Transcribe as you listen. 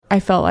I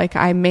felt like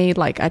I made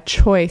like a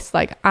choice.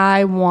 Like,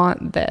 I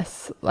want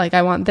this. Like,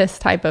 I want this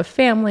type of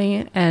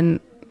family, and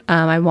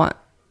I want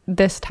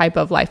this type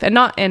of life. And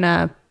not in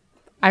a,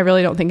 I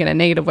really don't think in a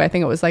negative way. I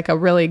think it was like a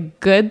really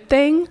good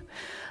thing.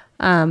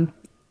 And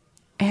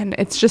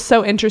it's just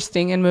so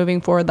interesting in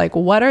moving forward. Like,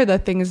 what are the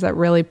things that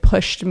really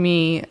pushed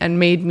me and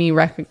made me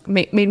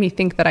made me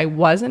think that I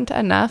wasn't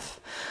enough?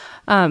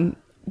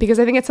 Because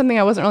I think it's something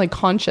I wasn't really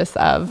conscious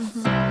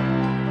of.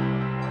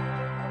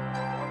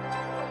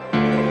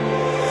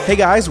 Hey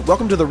guys,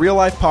 welcome to the Real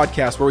Life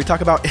Podcast, where we talk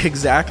about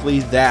exactly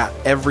that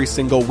every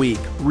single week.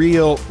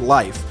 Real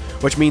life,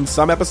 which means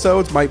some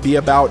episodes might be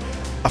about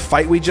a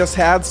fight we just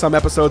had, some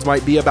episodes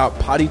might be about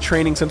potty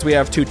training since we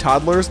have 2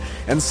 toddlers,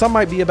 and some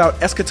might be about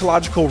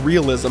eschatological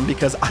realism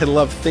because I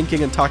love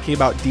thinking and talking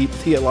about deep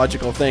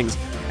theological things.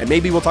 And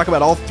maybe we'll talk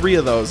about all 3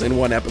 of those in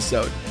one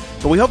episode.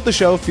 But we hope the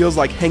show feels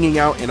like hanging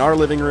out in our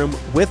living room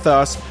with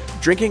us,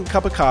 drinking a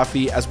cup of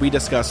coffee as we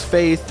discuss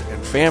faith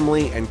and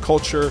family and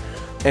culture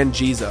and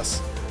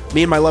Jesus.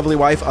 Me and my lovely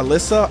wife,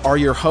 Alyssa, are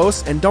your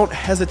hosts, and don't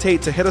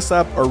hesitate to hit us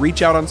up or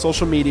reach out on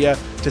social media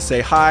to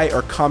say hi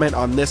or comment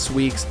on this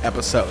week's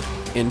episode.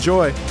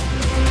 Enjoy.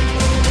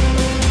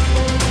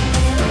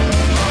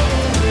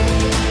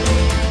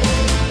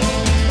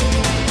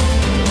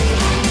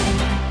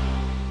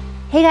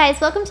 Hey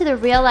guys, welcome to the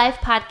Real Life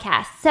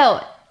Podcast.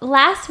 So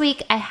last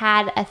week I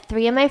had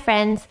 3 of my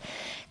friends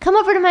come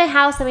over to my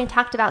house and we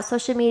talked about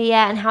social media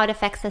and how it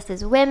affects us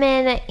as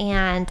women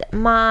and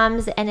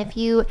moms. And if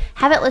you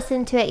haven't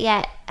listened to it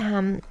yet,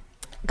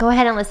 go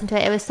ahead and listen to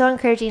it. It was so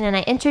encouraging, and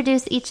I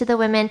introduced each of the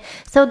women.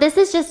 So this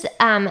is just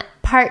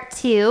part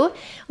 2,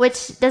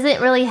 which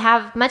doesn't really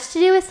have much to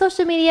do with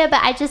social media,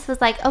 but I just was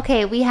like,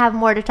 okay, we have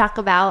more to talk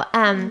about.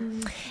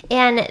 And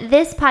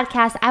this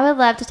podcast, I would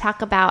love to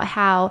talk about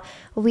how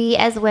we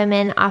as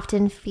women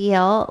often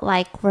feel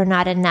like we're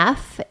not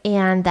enough,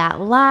 and that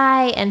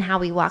lie, and how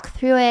we walk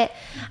through it.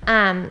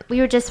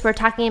 We were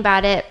talking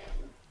about it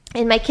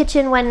in my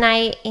kitchen one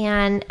night,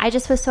 and I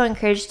just was so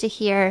encouraged to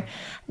hear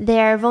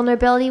their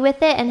vulnerability with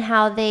it and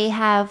how they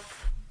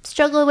have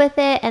struggled with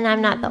it, and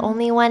I'm not the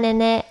only one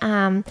in it.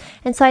 And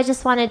so I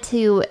just wanted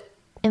to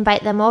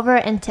invite them over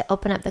and to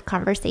open up the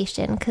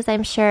conversation, because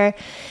I'm sure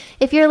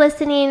if you're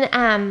listening,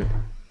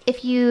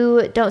 if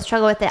you don't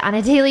struggle with it on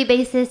a daily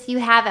basis, you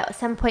have at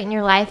some point in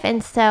your life.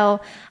 And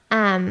so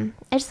I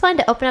just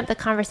wanted to open up the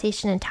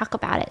conversation and talk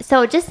about it.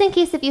 So just in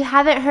case if you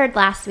haven't heard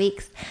last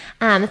week's,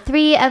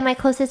 3 of my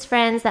closest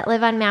friends that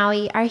live on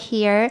Maui are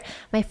here.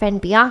 My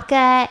friend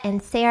Bianca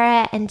and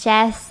Sarah and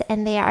Jess,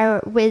 and they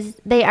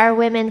are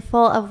women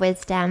full of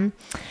wisdom,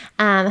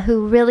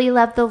 who really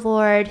love the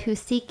Lord, who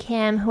seek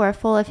Him, who are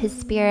full of His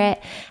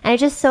Spirit. And I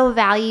just so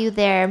value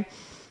their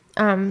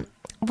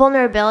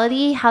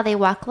vulnerability, how they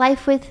walk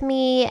life with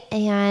me,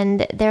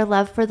 and their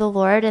love for the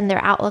Lord and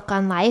their outlook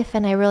on life.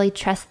 And I really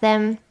trust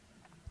them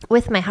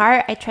with my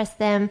heart. I trust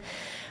them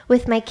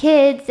with my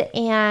kids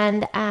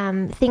and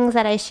things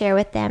that I share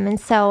with them. And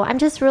so I'm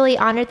just really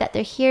honored that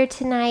they're here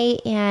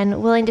tonight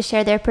and willing to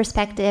share their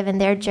perspective and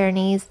their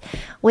journeys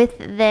with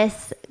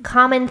this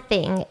common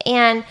thing.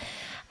 And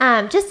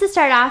just to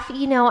start off,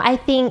 I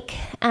think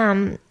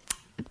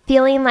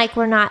feeling like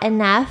we're not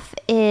enough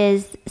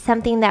is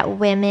something that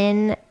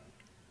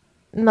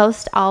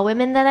most all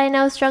women that I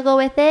know struggle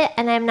with it.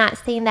 And I'm not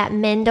saying that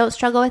men don't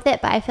struggle with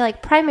it, but I feel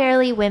like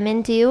primarily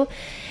women do.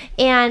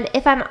 And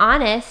if I'm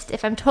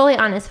totally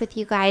honest with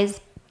you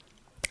guys,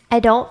 I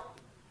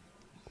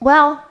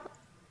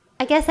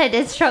guess I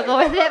did struggle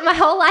with it my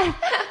whole life,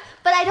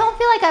 but I don't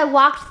feel like I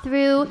walked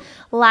through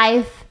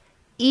life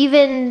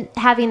even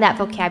having that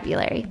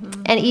vocabulary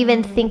and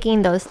even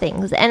thinking those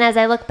things. And as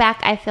I look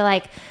back, I feel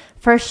like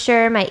for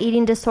sure my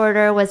eating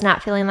disorder was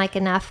not feeling like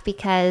enough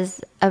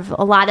because of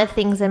a lot of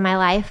things in my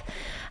life.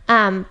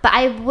 But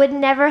I would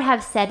never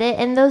have said it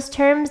in those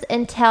terms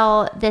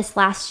until this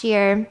last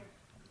year.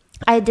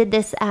 I did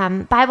this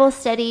Bible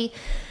study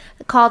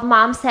called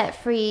Mom Set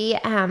Free.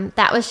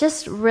 That was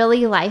just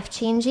really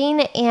life-changing.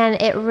 And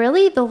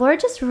the Lord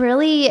just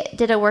really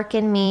did a work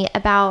in me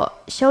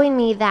about showing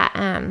me that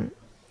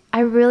I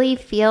really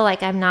feel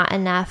like I'm not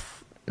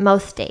enough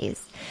most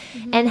days.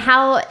 Mm-hmm. And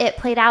how it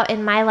played out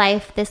in my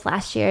life this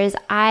last year is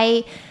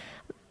I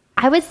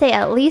would say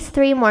at least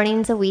 3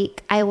 mornings a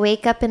week, I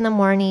wake up in the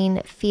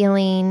morning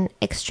feeling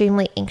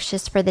extremely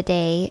anxious for the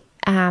day,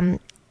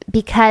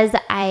 because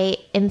I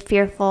am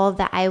fearful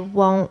that I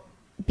won't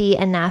be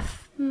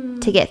enough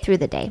to get through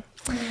the day.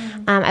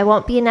 I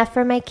won't be enough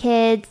for my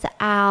kids.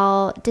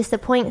 I'll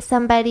disappoint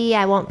somebody.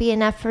 I won't be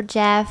enough for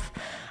Jeff.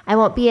 I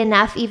won't be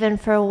enough even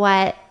for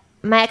what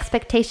my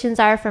expectations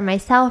are for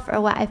myself or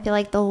what I feel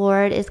like the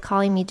Lord is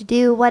calling me to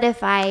do. What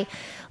if I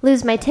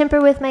lose my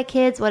temper with my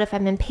kids? What if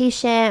I'm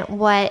impatient?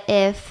 What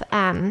if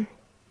I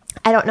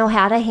don't know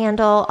how to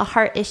handle a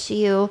heart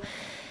issue?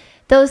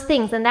 Those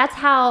things. And that's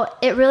how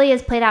it really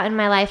is played out in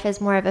my life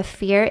as more of a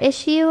fear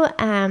issue.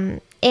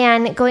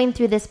 And going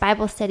through this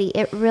Bible study,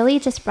 it really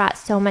just brought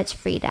so much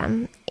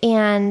freedom.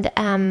 And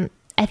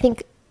I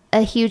think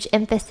a huge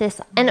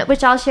emphasis, and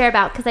which I'll share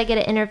about because I get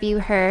to interview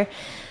her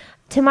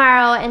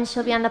tomorrow, and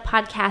she'll be on the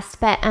podcast,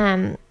 but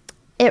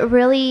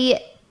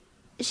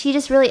she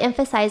just really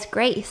emphasized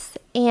grace.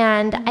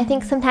 And I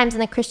think sometimes in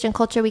the Christian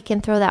culture we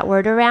can throw that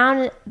word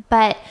around,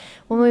 but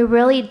when we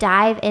really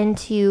dive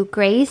into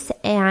grace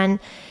and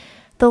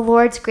the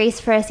Lord's grace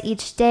for us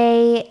each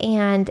day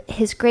and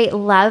his great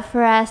love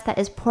for us that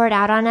is poured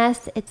out on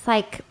us, it's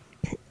like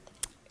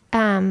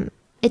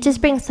it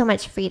just brings so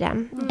much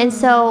freedom. And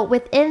so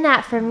within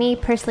that, for me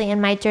personally in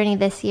my journey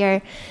this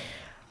year,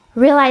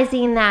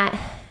 realizing that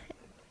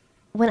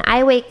when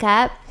I wake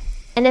up,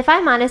 and if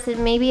I'm honest,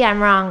 and maybe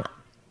I'm wrong,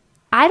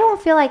 I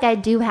don't feel like I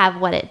do have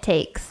what it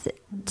takes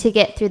to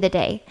get through the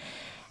day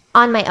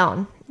on my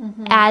own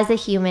as a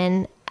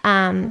human,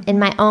 in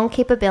my own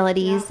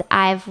capabilities. Yeah.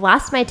 I've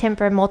lost my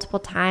temper multiple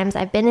times.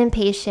 I've been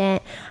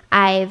impatient.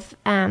 I've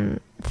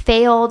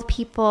failed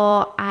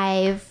people.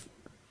 I've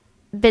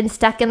been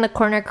stuck in the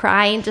corner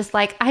crying, just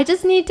like, I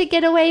just need to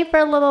get away for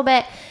a little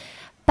bit.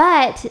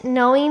 But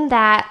knowing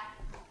that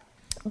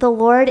the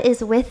Lord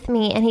is with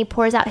me and he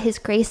pours out his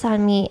grace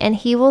on me and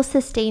he will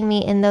sustain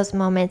me in those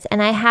moments.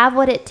 And I have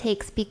what it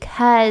takes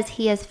because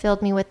he has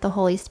filled me with the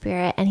Holy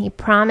Spirit and he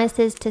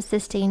promises to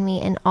sustain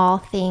me in all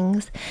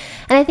things.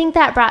 And I think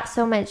that brought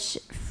so much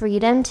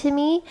freedom to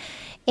me.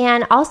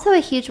 And also a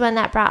huge one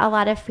that brought a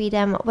lot of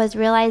freedom was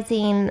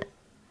realizing,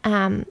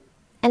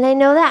 and I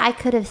know that I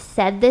could have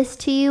said this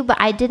to you, but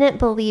I didn't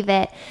believe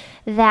it,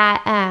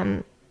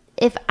 that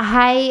if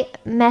I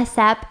mess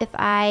up, if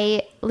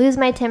I lose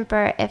my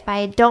temper, if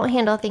I don't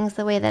handle things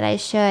the way that I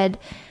should,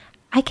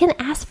 I can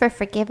ask for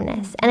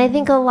forgiveness. And I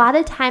think a lot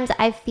of times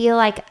I feel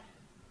like,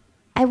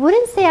 I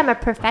wouldn't say I'm a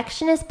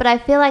perfectionist, but I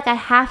feel like I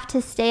have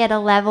to stay at a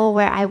level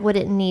where I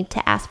wouldn't need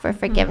to ask for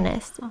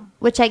forgiveness,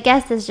 which I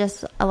guess is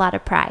just a lot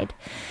of pride.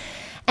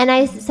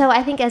 And so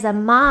I think as a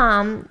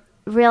mom,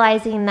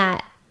 realizing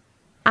that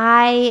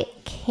I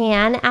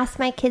can ask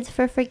my kids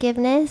for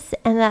forgiveness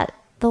and that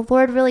the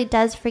Lord really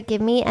does forgive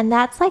me. And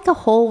that's like a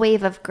whole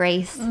wave of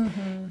grace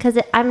because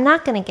I'm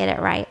not going to get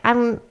it right.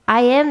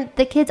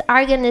 The kids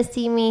are going to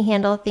see me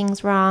handle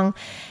things wrong.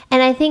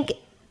 And I think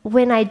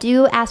when I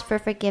do ask for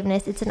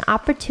forgiveness, it's an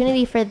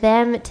opportunity for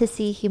them to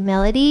see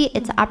humility.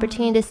 It's an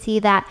opportunity to see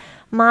that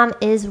mom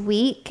is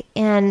weak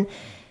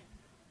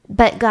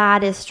but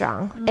God is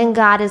strong and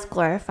God is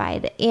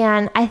glorified.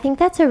 And I think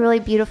that's a really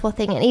beautiful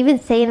thing. And even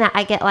saying that,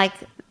 I get like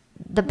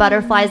the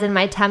butterflies in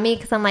my tummy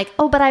because I'm like,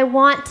 oh, but I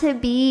want to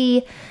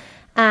be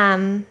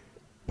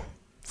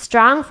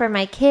strong for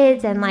my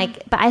kids. And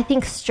like, but I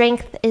think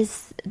strength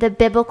is the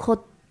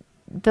biblical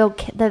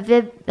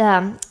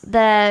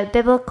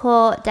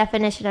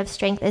definition of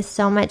strength is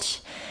so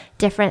much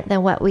different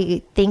than what we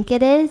think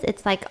it is.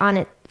 It's like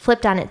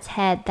flipped on its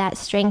head, that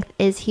strength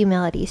is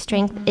humility.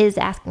 Strength is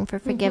asking for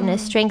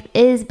forgiveness. Strength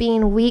is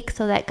being weak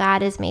so that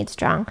God is made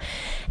strong.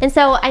 And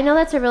so I know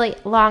that's a really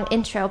long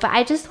intro, but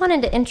I just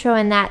wanted to intro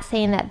in that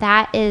saying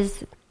that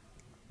is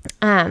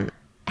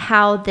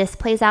how this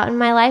plays out in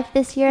my life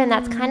this year. And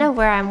that's kind of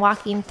where I'm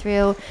walking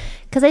through,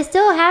 because I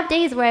still have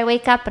days where I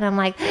wake up and I'm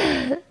like,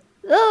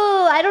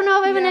 oh, I don't know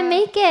if I'm going to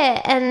make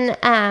it.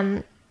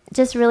 And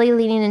just really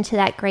leaning into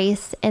that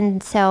grace.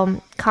 And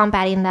so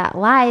combating that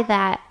lie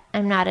that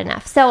I'm not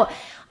enough. So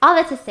all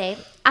that to say,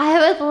 I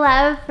would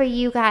love for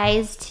you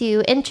guys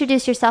to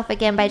introduce yourself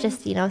again by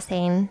just,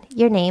 saying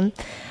your name.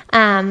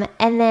 And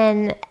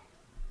then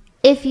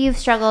if you've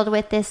struggled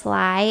with this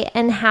lie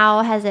and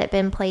how has it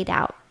been played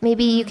out?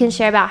 Maybe you can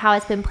share about how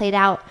it's been played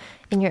out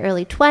in your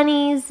early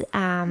 20s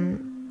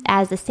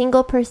as a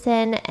single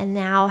person, and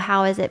now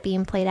how is it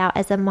being played out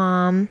as a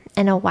mom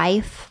and a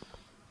wife?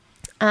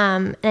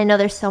 And I know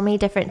there's so many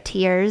different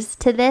tiers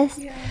to this.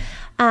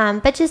 Yeah.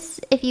 But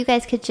just if you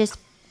guys could just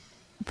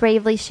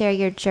bravely share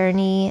your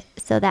journey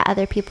so that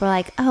other people are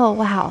like, oh,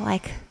 wow,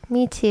 like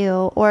me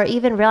too. Or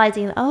even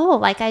realizing, oh,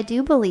 like I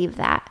do believe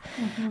that.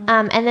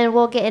 And then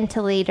we'll get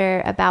into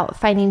later about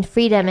finding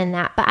freedom in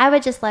that. But I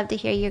would just love to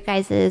hear your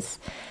guys'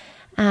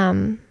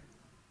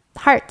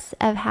 hearts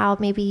of how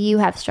maybe you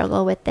have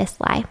struggled with this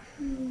lie.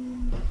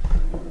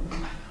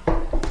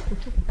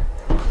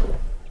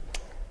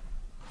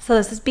 So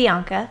this is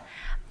Bianca.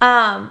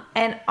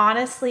 And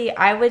honestly,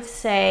 I would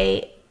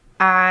say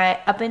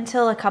up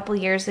until a couple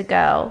years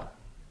ago,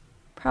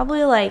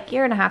 probably like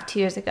year and a half, 2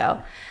 years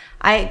ago,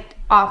 I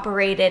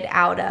operated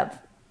out of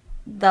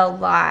the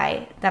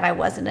lie that I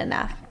wasn't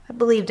enough. I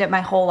believed it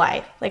my whole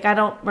life. Like, I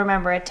don't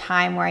remember a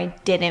time where I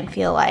didn't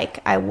feel like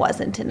I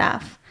wasn't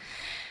enough.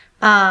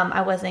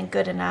 I wasn't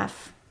good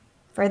enough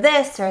for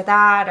this or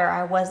that, or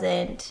I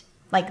wasn't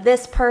like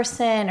this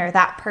person or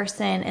that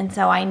person. And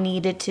so I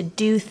needed to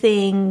do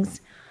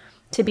things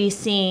to be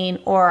seen,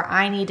 or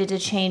I needed to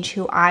change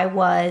who I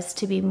was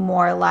to be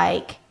more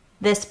like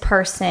this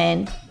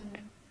person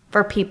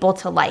for people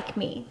to like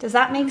me. Does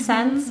that make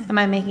sense? Am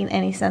I making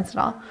any sense at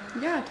all?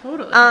 Yeah,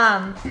 totally.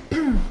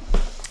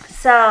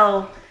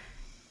 So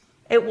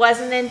it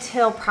wasn't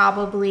until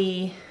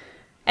probably,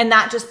 and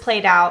that just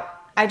played out,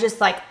 I just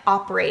like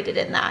operated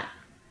in that.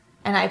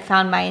 And I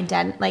found my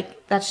identity,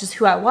 like that's just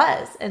who I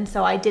was. And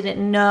so I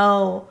didn't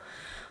know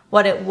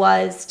what it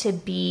was to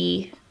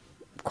be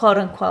quote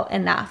unquote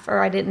enough, or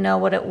I didn't know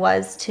what it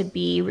was to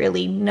be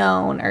really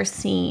known or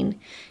seen,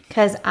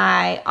 because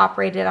I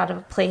operated out of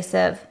a place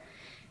of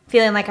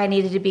feeling like I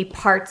needed to be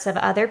parts of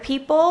other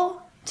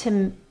people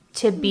to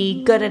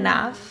be good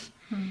enough.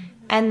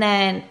 And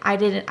then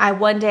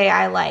one day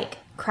I like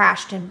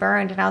crashed and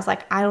burned, and I was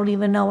like, I don't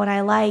even know what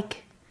I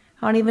like.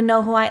 I don't even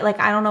know who I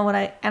don't know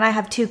and I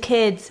have 2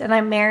 kids and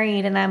I'm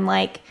married, and I'm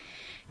like,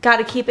 got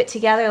to keep it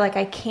together. Like,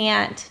 I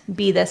can't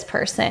be this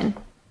person.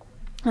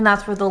 And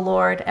that's where the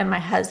Lord and my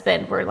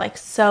husband were like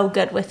so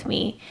good with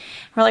me.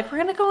 We're like, we're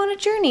going to go on a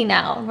journey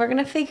now. We're going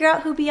to figure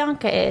out who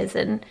Bianca is.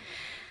 And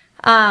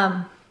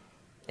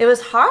it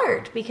was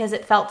hard because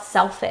it felt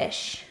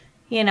selfish,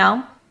 you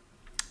know?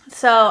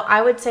 So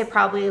I would say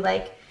probably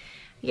like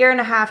a year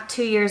and a half,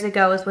 2 years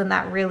ago is when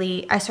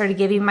I started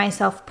giving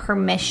myself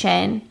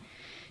permission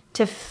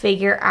to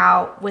figure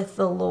out with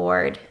the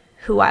Lord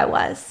who I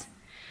was.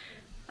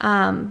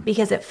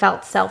 Because it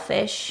felt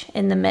selfish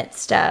in the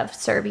midst of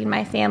serving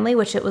my family,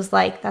 which it was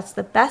like, that's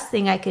the best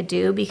thing I could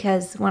do,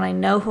 because when I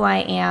know who I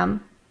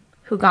am,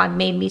 who God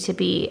made me to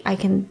be, I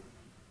can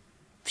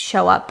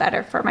show up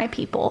better for my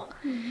people.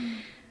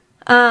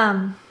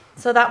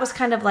 So that was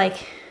kind of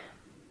like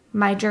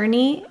my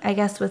journey, I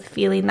guess, with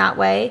feeling that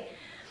way.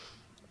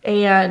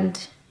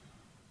 And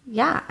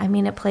yeah, I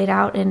mean, it played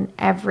out in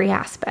every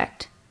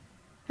aspect.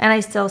 And I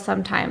still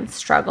sometimes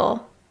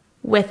struggle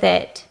with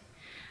it.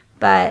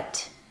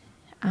 But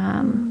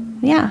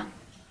yeah.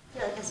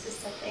 Feel like a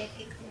specific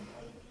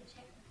example you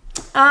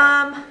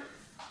can share?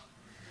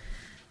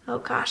 Oh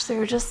gosh,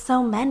 there are just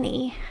so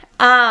many.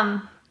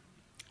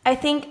 I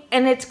think,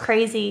 and it's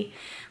crazy,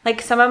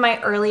 like some of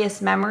my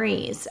earliest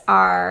memories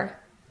are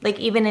like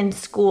even in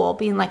school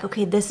being like,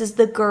 okay, this is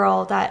the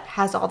girl that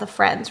has all the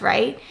friends,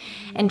 right?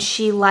 And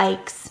she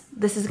likes,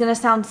 this is going to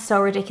sound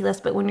so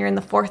ridiculous, but when you're in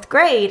the 4th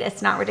grade,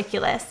 it's not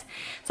ridiculous.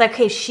 It's like,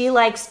 okay, she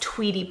likes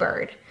Tweety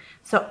Bird.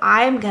 So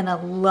I'm going to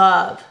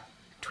love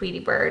Tweety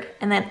Bird.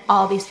 And then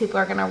all these people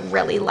are going to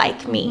really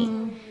like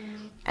me.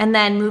 And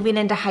then moving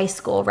into high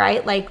school,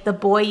 right? Like the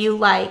boy you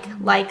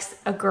likes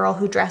a girl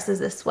who dresses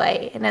this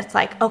way. And it's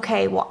like,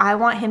 okay, well, I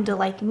want him to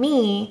like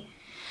me.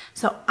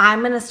 So I'm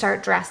going to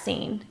start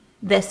dressing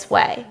this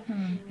way.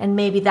 And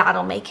maybe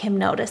that'll make him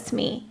notice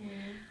me.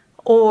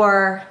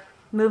 Or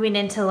moving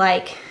into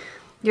like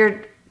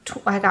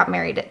I got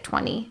married at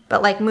 20,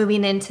 but like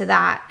moving into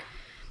that,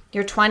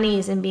 your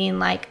 20s and being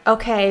like,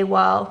 okay,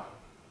 well,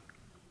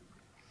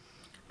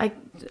 I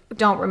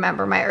don't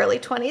remember my early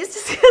 20s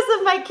just because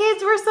of my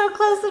kids were so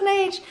close in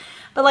age.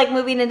 But like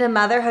moving into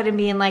motherhood and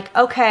being like,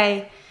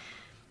 okay,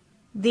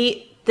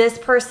 this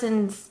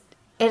person's,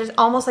 it is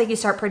almost like you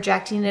start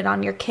projecting it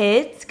on your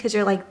kids, because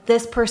you're like,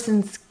 this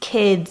person's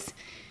kids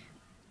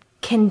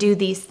can do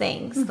these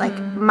things. Like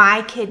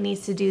my kid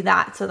needs to do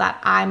that so that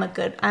I'm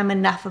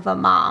enough of a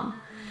mom.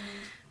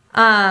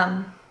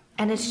 And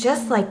it's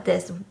just like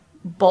this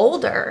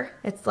boulder.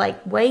 It's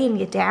like weighing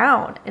you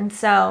down. And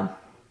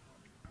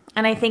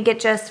I think it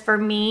just, for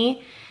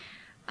me,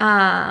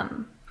 I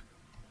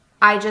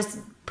just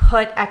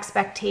put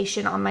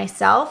expectation on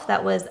myself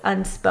that was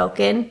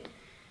unspoken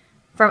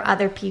from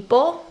other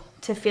people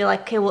to feel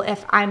like, okay, well,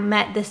 if I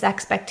met this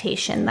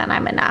expectation, then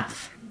I'm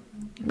enough.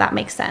 That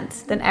makes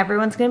sense. Then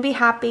everyone's going to be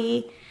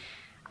happy.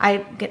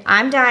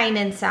 I'm dying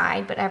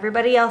inside, but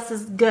everybody else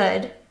is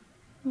good.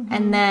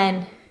 And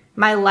then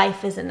my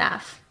life is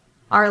enough.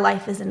 Our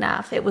life is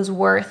enough. It was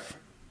worth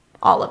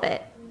all of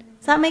it.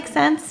 Does that make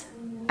sense?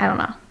 I don't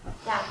know.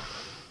 Yeah.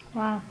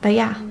 Wow. But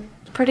yeah,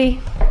 it's pretty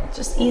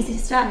just easy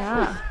stuff.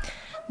 Yeah.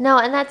 No,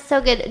 and that's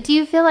so good. Do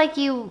you feel like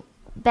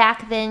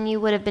back then you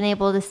would have been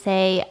able to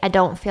say, I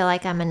don't feel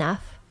like I'm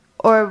enough?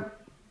 Or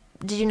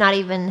did you not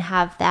even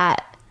have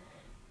that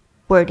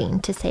wording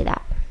to say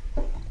that?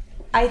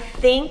 I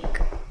think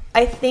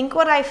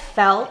what I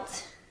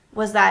felt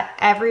was that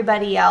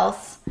everybody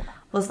else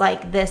was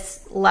like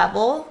this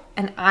level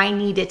and I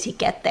needed to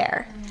get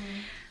there.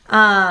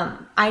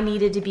 I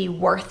needed to be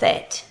worth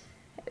it,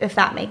 if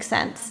that makes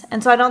sense.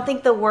 And so I don't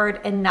think the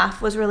word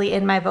enough was really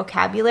in my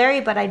vocabulary,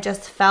 but I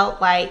just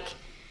felt like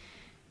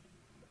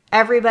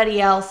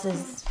everybody else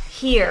is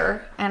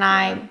here and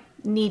I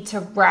need to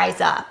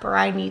rise up, or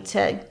I need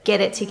to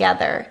get it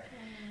together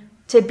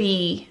to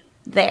be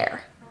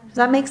there. Does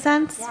that make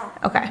sense? Yeah.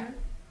 Okay.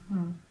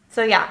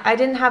 So yeah, I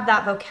didn't have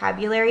that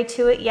vocabulary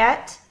to it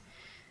yet,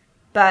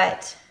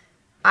 but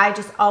I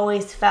just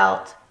always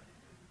felt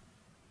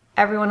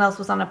everyone else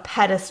was on a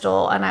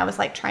pedestal and I was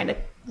like trying to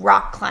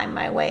rock climb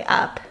my way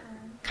up,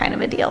 kind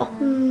of a deal.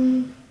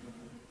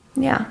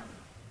 Yeah.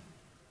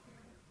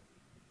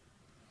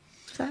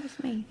 So that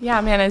was me.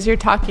 Yeah, man, as you're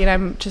talking,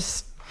 I'm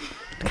just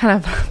kind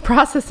of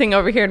processing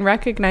over here and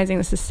recognizing,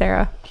 this is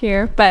Sarah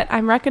here, but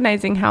I'm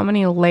recognizing how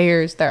many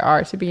layers there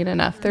are to being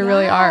enough. There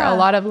really are a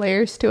lot of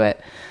layers to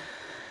it.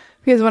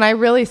 Because when I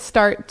really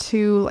start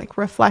to like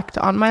reflect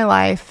on my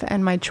life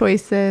and my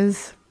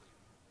choices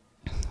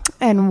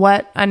and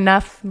what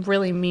enough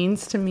really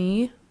means to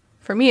me,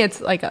 for me,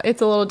 it's like,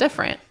 it's a little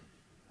different,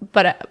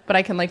 but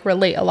I can like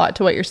relate a lot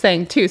to what you're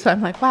saying too. So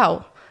I'm like,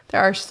 wow,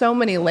 there are so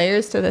many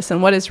layers to this.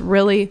 And what is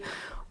really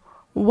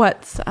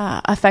what's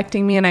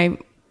affecting me. And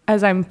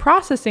as I'm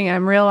processing,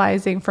 I'm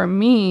realizing for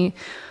me,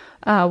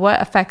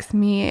 what affects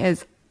me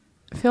is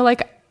I feel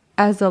like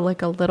as a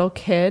little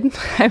kid,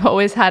 I've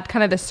always had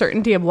kind of the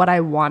certainty of what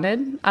I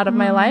wanted out of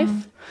my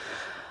life.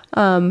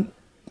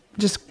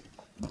 Just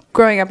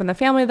growing up in the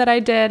family that I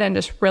did, and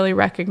just really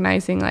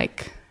recognizing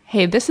like,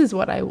 hey, this is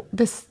what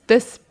this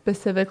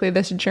specifically,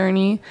 this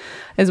journey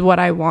is what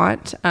I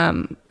want.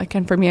 And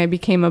for me, I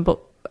became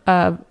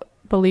a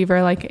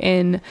believer like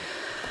in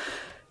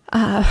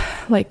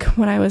like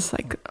when I was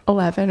like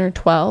 11 or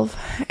 12,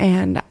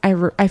 and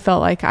I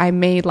felt like I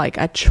made like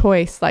a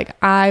choice, like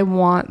I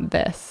want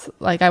this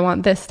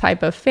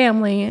type of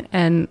family,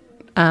 and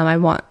I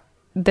want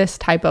this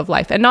type of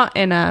life, and not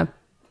in a,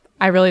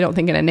 I really don't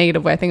think in a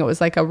negative way. I think it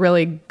was like a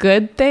really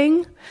good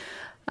thing.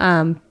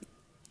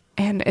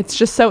 And it's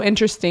just so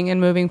interesting in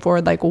moving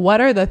forward, like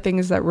what are the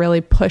things that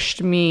really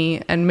pushed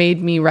me and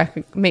made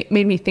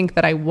me think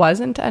that I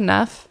wasn't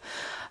enough?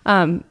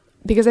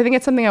 Because I think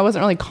it's something I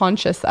wasn't really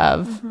conscious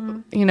of,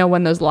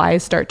 when those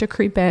lies start to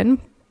creep in.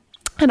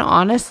 And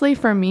honestly,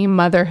 for me,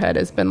 motherhood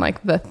has been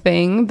like the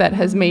thing that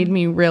has made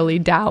me really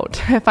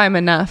doubt if I'm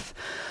enough.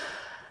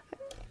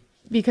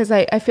 Because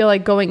I feel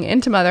like going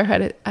into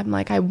motherhood, I'm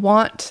like, I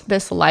want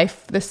this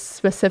life, this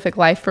specific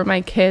life for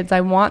my kids.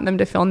 I want them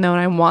to feel known.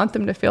 I want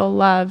them to feel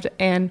loved.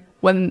 And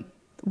when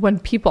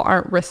people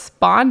aren't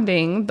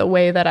responding the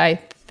way that I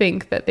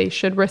think that they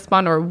should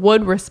respond or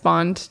would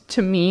respond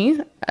to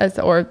me,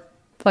 or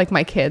like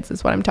my kids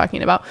is what I'm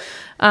talking about.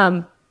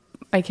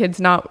 My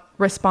kids not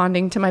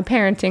responding to my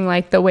parenting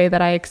like the way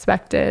that I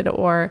expected,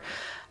 or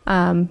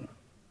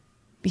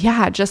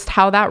just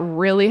how that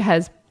really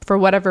has, for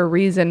whatever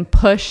reason,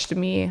 pushed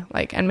me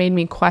like and made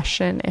me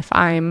question if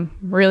I'm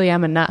really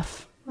am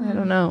enough. I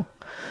don't know.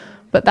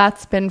 But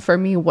that's been for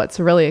me what's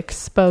really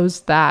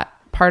exposed that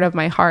part of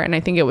my heart. And I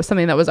think it was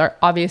something that was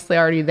obviously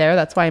already there.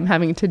 That's why I'm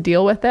having to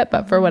deal with it.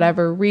 But for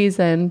whatever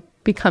reason,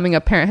 becoming a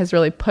parent has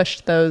really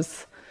pushed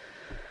those,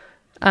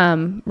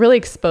 really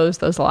exposed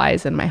those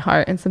lies in my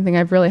heart, and something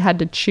I've really had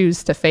to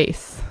choose to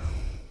face.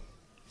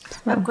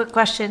 A quick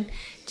question.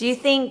 Do you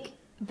think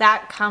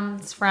that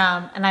comes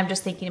from, and I'm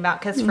just thinking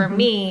about, because for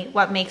me,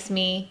 what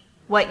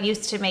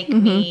used to make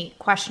me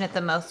question it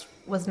the most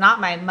was not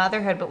my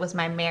motherhood, but was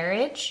my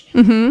marriage.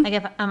 Like,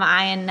 am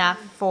I enough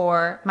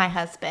for my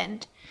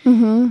husband?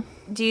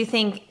 Do you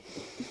think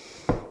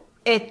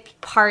it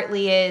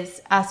partly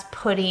is us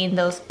putting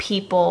those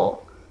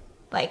people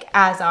like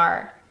as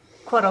our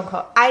quote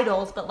unquote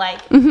idols, but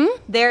like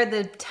they're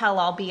the tell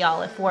all be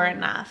all if we're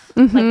enough?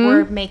 Like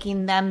we're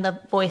making them the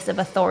voice of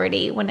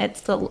authority when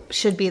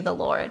should be the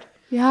Lord.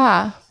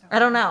 Yeah. I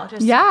don't know.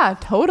 Yeah,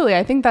 totally.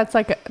 I think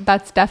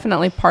that's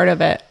definitely part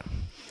of it.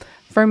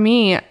 For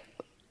me,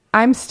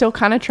 I'm still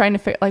kind of trying to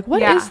figure, like,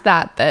 what is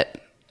that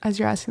as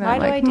you're asking that,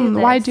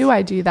 why do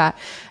I do that?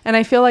 And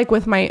I feel like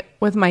with my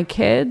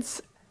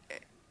kids,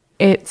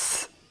 I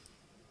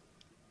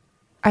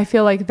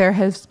feel like there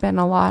has been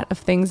a lot of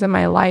things in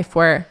my life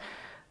where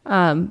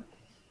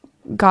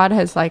God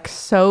has like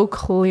so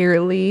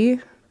clearly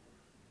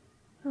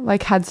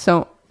like had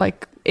so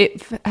like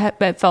it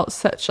felt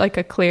such like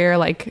a clear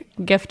like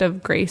gift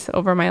of grace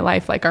over my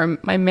life, like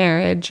my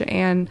marriage,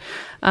 and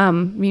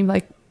me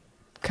like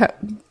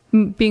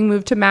being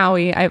moved to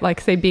Maui. I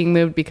like say being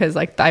moved because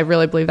like I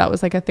really believe that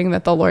was like a thing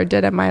that the Lord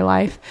did in my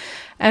life.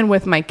 And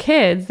with my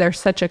kids, there's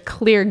such a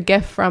clear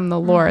gift from the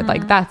Lord.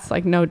 Like that's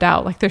like no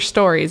doubt, like their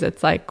stories,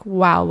 it's like,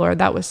 wow, Lord,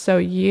 that was so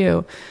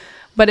you.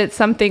 But it's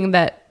something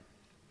that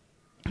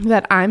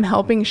I'm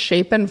helping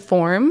shape and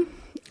form.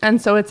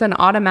 And so it's an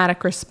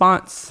automatic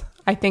response,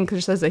 I think,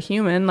 just as a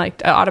human,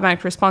 like an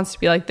automatic response to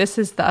be like, this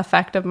is the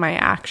effect of my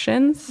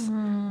actions.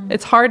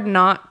 It's hard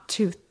not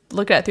to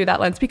look at it through that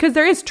lens, because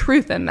there is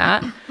truth in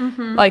that.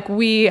 Like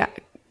we are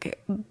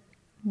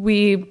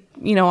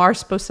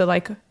supposed to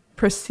like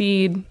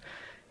proceed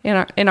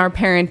in our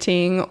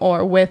parenting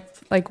or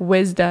with like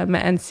wisdom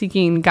and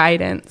seeking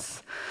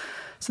guidance.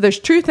 So there's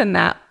truth in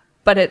that,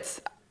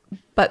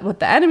 but what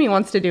the enemy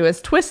wants to do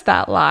is twist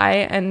that lie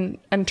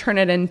and turn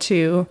it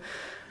into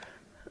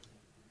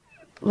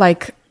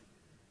like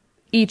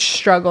each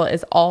struggle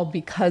is all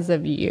because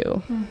of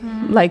you.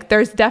 Like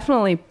there's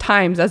definitely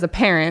times as a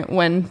parent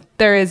when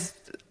there is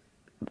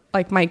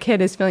like my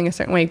kid is feeling a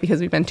certain way because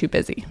we've been too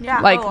busy.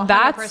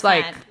 That's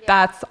like,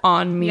 that's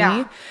on me.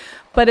 Yeah.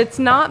 But it's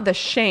not the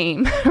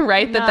shame,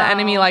 right? That the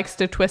enemy likes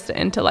to twist it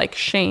into like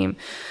shame.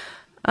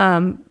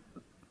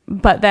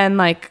 But then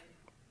like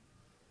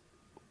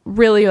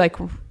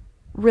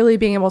really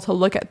being able to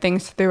look at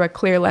things through a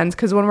clear lens.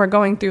 Because when we're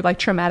going through like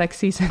traumatic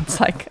seasons,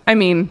 like, I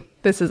mean,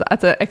 that's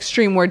an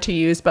extreme word to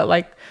use, but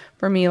like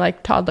for me,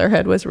 like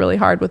toddlerhood was really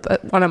hard with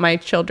one of my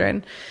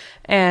children.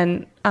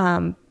 And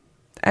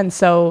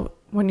so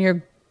when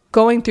you're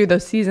going through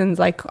those seasons,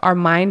 like our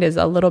mind is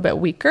a little bit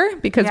weaker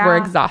because we're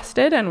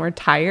exhausted and we're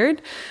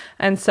tired.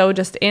 And so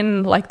just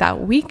in like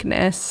that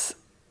weakness,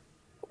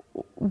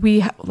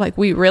 we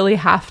really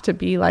have to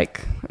be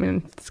like, I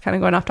mean, it's kind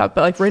of going off topic,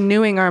 but like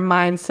renewing our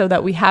minds so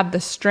that we have the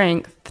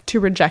strength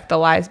to reject the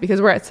lies,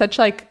 because we're at such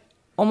like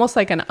almost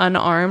like an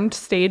unarmed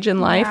stage in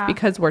life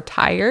because we're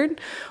tired.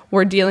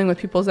 We're dealing with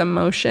people's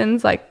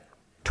emotions like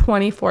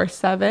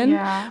 24/7.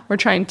 Yeah. We're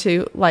trying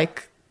to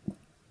like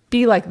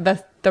be like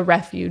the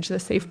refuge, the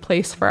safe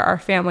place for our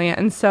family.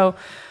 And so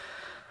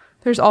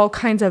there's all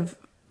kinds of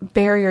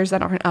barriers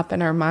that aren't up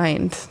in our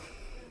mind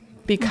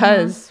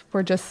because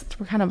we're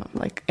kind of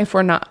like, if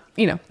we're not,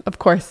 of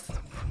course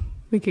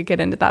we could get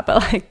into that,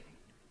 but like,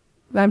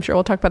 I'm sure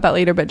we'll talk about that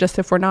later, but just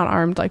if we're not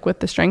armed like with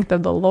the strength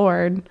of the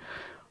Lord,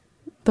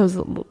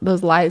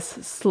 those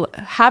lies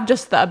have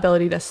just the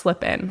ability to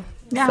slip in.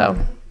 Yeah. So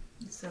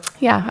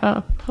yeah, I don't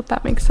know. Hope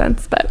that makes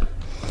sense, but.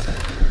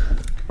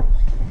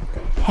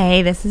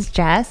 Hey, this is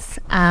Jess.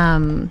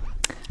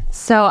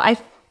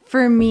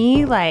 For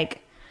me,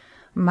 like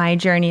my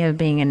journey of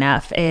being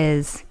enough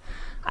is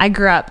I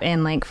grew up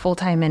in like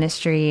full-time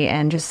ministry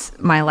and just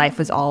my life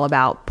was all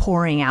about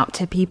pouring out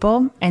to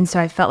people. And so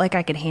I felt like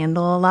I could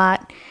handle a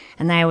lot.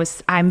 And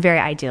I'm very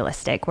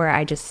idealistic where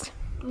I just,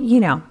 I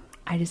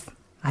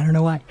don't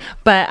know why,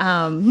 but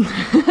I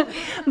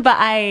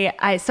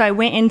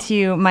went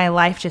into my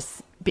life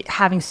just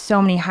having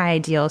so many high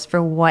ideals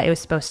for what it was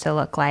supposed to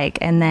look like.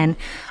 And then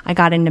I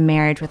got into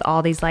marriage with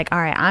all these like, all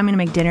right, I'm going to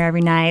make dinner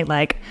every night.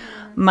 Like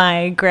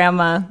my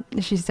grandma,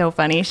 she's so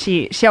funny.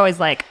 She always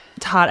like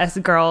taught us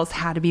girls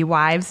how to be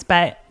wives.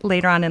 But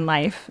later on in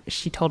life,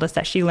 she told us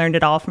that she learned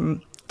it all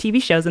from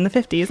TV shows in the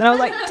 50s. And I was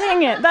like,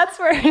 dang it, that's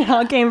where it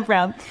all came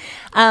from.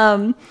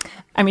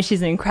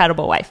 She's an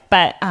incredible wife.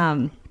 But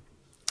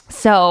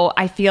so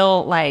I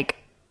feel like,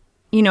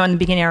 in the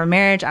beginning of our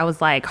marriage, I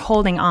was like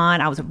holding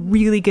on. I was a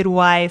really good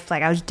wife.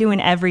 Like I was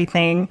doing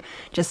everything,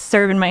 just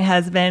serving my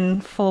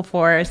husband full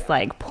force,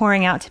 like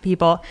pouring out to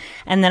people.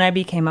 And then I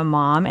became a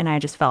mom and I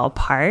just fell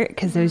apart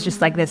because there was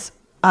just like this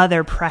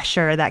other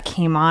pressure that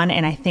came on.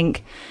 And I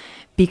think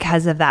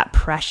because of that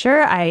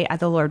pressure,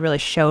 the Lord really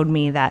showed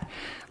me that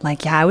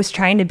like, I was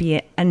trying to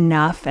be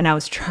enough and I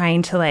was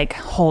trying to like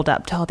hold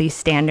up to all these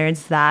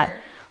standards that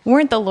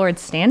weren't the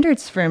Lord's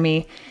standards for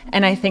me.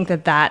 And I think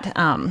that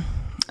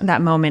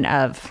moment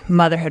of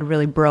motherhood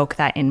really broke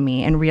that in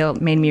me and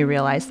made me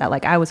realize that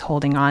like I was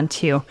holding on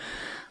to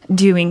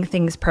doing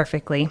things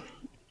perfectly.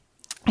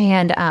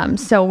 And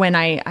so when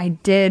I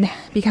did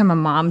become a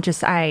mom,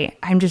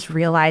 I'm just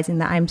realizing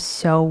that I'm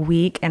so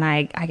weak and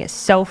I get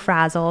so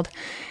frazzled.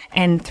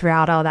 And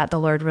throughout all that, the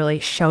Lord really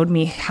showed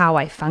me how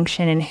I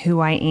function and who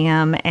I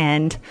am,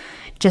 and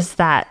just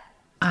that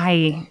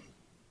I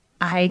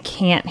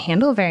can't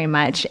handle very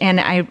much. And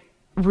I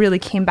really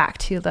came back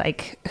to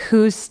like,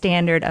 whose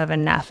standard of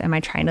enough am I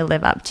trying to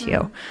live up to?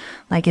 Mm-hmm.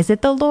 Like, is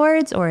it the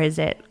Lord's or is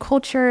it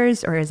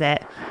culture's or is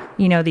it,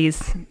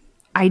 these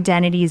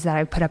identities that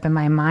I put up in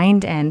my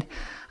mind, and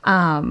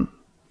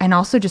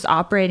also just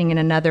operating in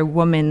another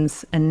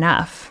woman's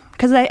enough.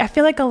 Because I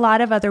feel like a lot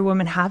of other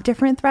women have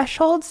different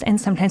thresholds, and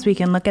sometimes we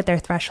can look at their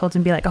thresholds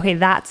and be like, okay,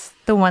 that's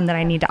the one that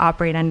I need to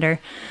operate under.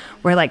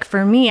 Where like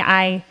for me,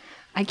 I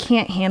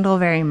can't handle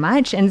very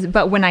much.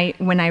 But when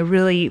I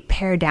really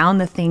pare down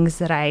the things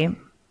that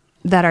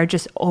are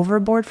just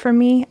overboard for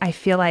me, I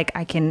feel like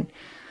I can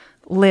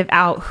live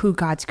out who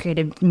God's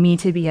created me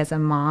to be as a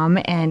mom.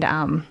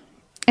 And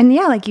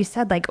yeah, like you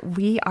said, like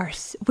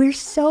we're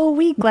so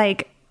weak.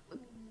 Like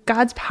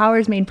God's power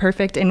is made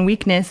perfect in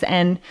weakness,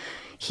 and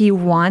He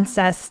wants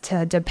us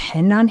to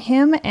depend on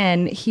Him,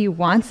 and He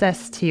wants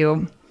us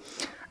to,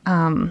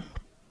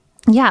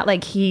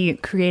 like He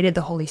created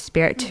the Holy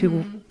Spirit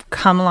to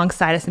come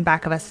alongside us and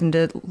back of us and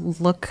to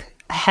look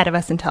ahead of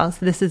us and tell us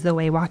this is the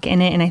way, walk in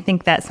it. And I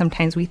think that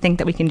sometimes we think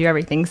that we can do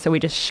everything, so we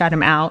just shut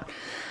Him out.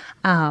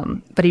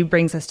 But He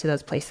brings us to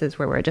those places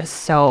where we're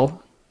just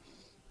so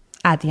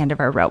at the end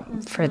of our rope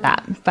for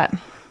that. But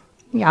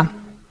yeah,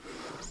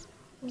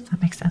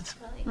 that makes sense.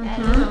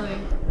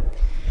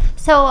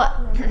 So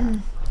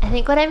I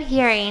think what I'm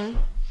hearing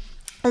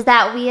is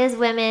that we as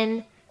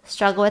women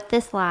struggle with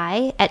this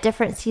lie at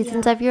different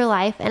seasons of your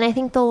life. And I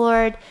think the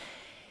Lord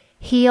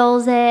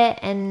heals it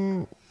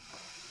and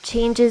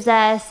changes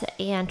us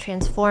and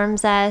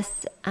transforms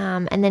us.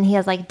 And then He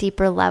has like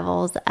deeper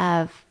levels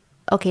of,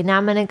 okay, now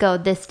I'm going to go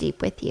this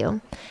deep with you.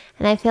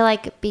 And I feel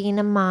like being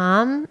a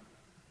mom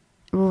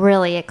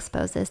really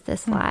exposes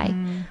this lie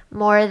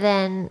more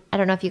than, I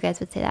don't know if you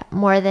guys would say that,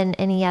 more than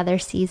any other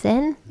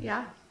season.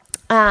 Yeah.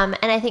 And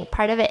I think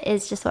part of it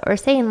is just what we're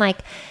saying. Like,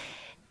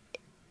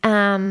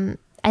 I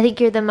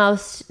think you're the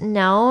most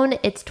known.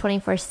 It's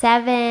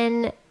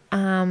 24/7.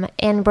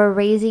 And we're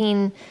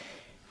raising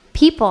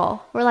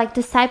people. We're like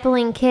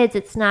discipling kids.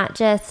 It's not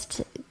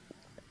just,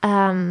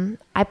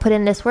 I put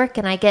in this work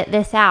and I get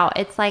this out.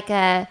 It's like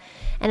and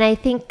I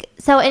think,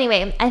 so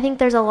anyway, I think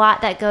there's a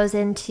lot that goes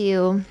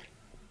into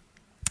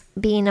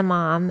being a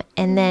mom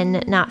and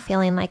then not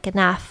feeling like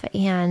enough.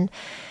 And,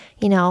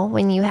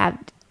 when you have,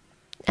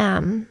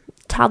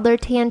 toddler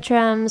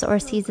tantrums or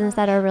seasons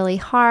that are really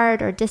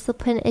hard or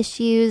discipline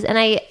issues. And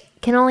I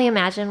can only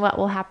imagine what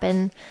will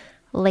happen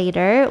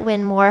later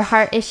when more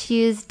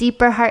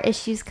deeper heart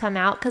issues come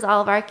out, because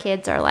all of our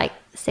kids are like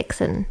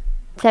 6 and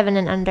 7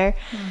 and under.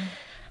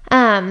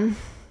 And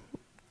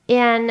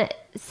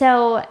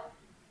so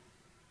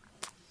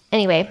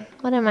anyway,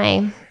 what am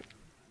I?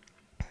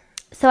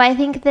 So I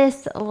think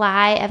this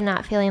lie of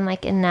not feeling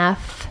like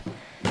enough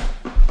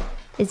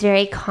is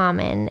very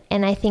common.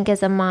 And I think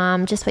as a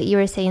mom, just what you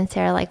were saying,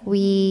 Sarah, like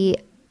we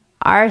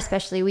are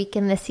especially weak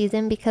in this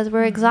season because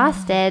we're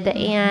exhausted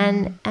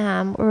and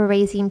we're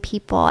raising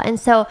people. And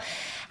so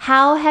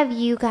how have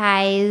you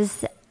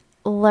guys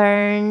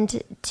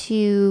learned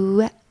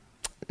to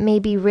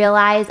maybe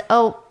realize,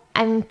 oh,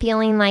 I'm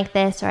feeling like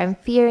this or I'm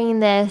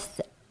fearing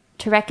this,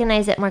 to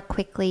recognize it more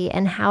quickly?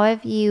 And how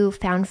have you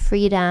found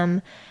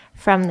freedom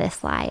from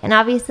this lie? And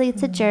obviously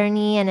it's a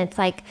journey, and it's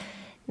like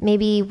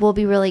maybe we'll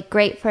be really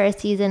great for a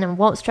season and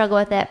won't struggle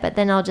with it, but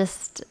then it'll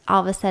just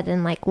all of a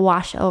sudden like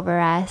wash over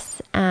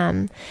us.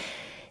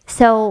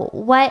 So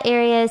what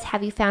areas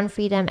have you found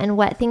freedom, and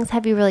what things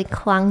have you really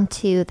clung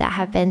to that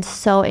have been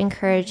so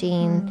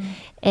encouraging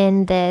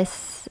in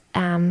this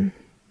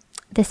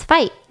this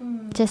fight?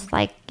 Just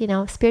like,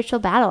 spiritual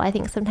battle. I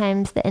think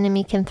sometimes the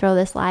enemy can throw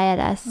this lie at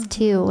us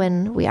too,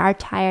 when we are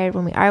tired,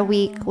 when we are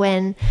weak,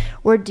 when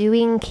we're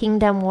doing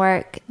kingdom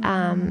work,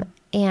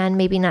 and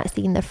maybe not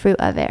seeing the fruit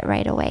of it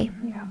right away.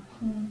 Yeah.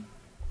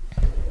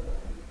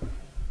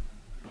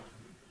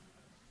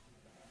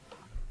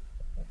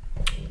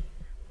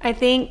 I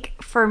think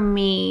for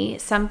me,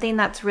 something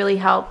that's really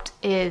helped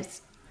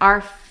is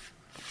our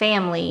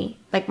family.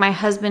 Like my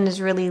husband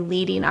is really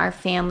leading our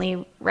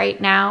family right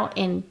now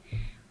in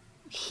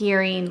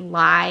hearing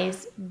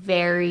lies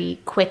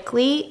very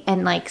quickly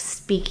and like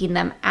speaking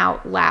them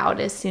out loud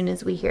as soon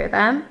as we hear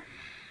them.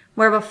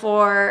 Where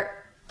before,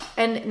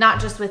 and not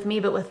just with me,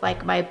 but with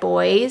like my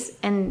boys.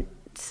 And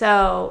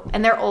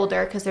they're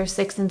older because they're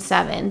 6 and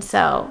 7.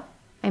 So,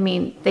 I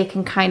mean, they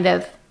can kind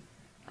of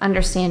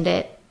understand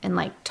it and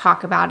like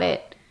talk about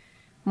it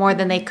more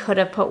than they could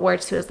have put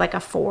words to as like a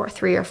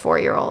 3 or 4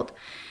 year old.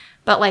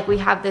 But like we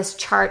have this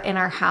chart in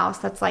our house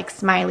that's like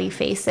smiley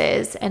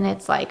faces, and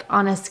it's like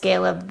on a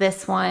scale of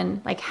this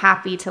one, like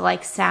happy to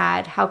like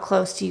sad, how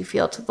close do you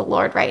feel to the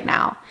Lord right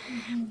now?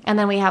 And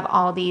then we have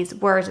all these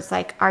words. It's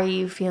like, are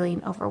you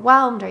feeling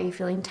overwhelmed? Are you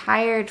feeling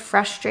tired,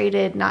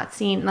 frustrated, not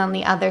seen? And on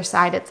the other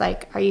side, it's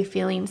like, are you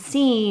feeling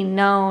seen,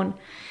 known?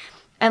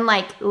 And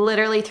like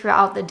literally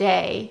throughout the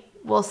day,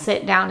 we'll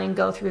sit down and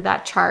go through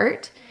that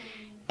chart.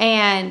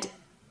 And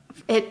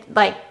it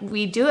like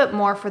we do it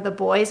more for the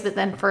boys, but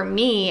then for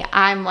me,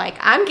 I'm like,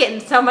 I'm getting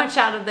so much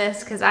out of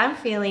this because I'm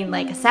feeling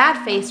like a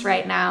sad face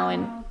right now.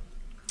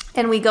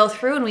 And we go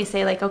through and we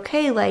say like,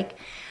 okay, like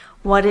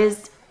what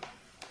is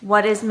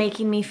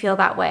making me feel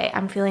that way?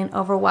 I'm feeling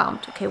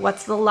overwhelmed. Okay,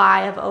 what's the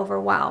lie of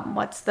overwhelm?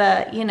 What's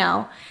the,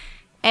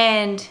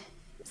 and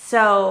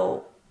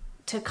so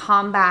to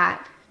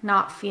combat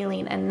not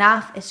feeling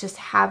enough, it's just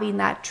having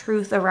that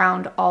truth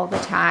around all the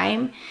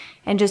time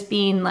and just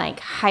being like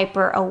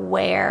hyper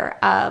aware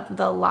of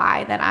the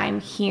lie that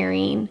I'm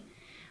hearing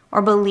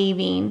or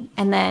believing,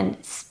 and then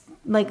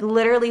like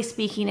literally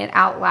speaking it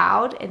out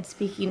loud and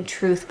speaking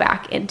truth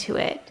back into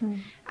it.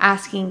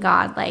 Asking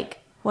God, like,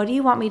 what do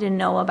you want me to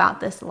know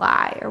about this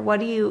lie? Or what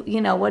do you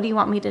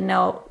want me to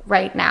know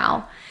right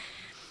now?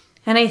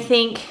 And I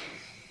think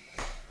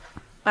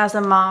as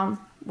a mom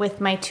with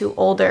my 2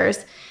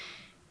 olders,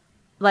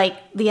 like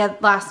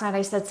last night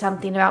I said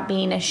something about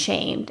being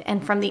ashamed.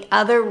 And from the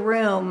other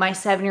room, my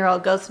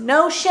 7-year-old goes,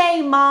 "No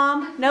shame,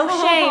 Mom, no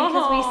shame."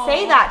 Because we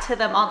say that to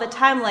them all the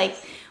time. Like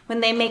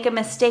when they make a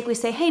mistake, we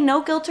say, hey,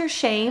 no guilt or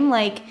shame.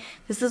 Like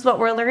this is what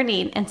we're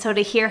learning. And so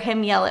to hear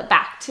him yell it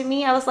back to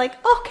me, I was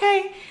like,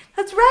 okay,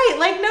 that's right.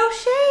 Like no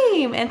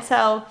shame. And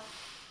so,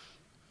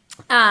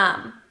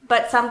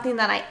 but something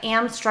that I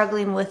am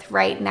struggling with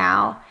right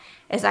now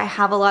is I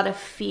have a lot of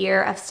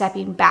fear of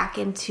stepping back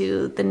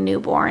into the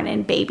newborn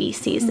and baby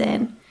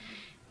season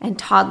and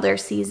toddler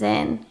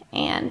season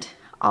and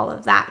all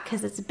of that,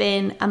 because it's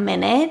been a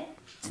minute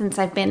since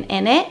I've been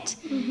in it.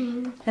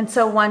 And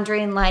so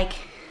wondering, like,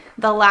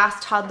 the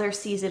last toddler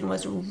season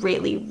was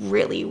really,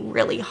 really,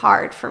 really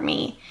hard for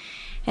me,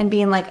 and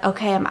being like,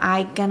 okay, am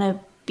I gonna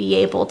be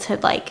able to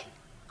like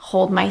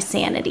hold my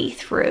sanity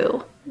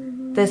through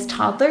this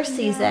toddler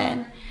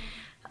season?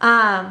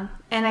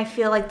 And I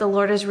feel like the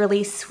Lord is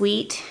really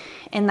sweet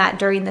in that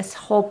during this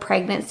whole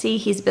pregnancy,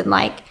 he's been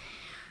like,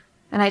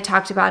 and I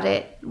talked about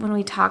it when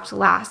we talked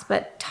last,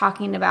 but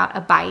talking about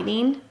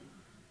abiding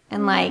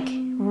and like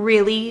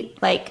really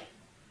like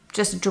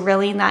just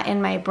drilling that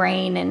in my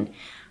brain and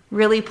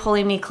really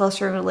pulling me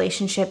closer in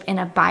relationship and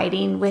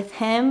abiding with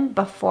him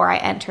before I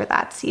enter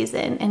that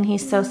season. And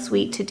he's so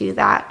sweet to do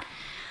that.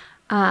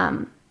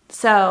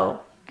 So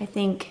I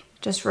think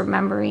just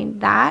remembering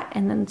that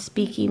and then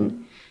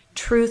speaking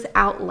truth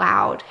out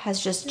loud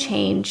has just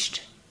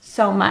changed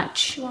so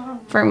much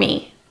for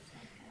me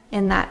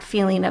in that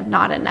feeling of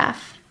not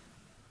enough.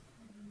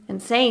 And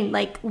saying,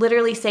 like,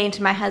 literally saying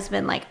to my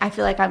husband, like, I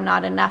feel like I'm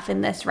not enough in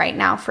this right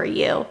now for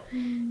you.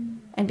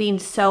 And being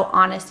so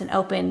honest and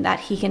open that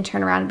he can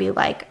turn around and be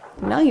like,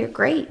 no, you're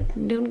great.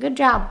 You're doing a good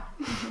job.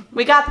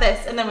 We got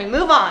this. And then we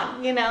move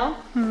on,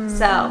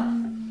 So,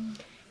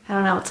 I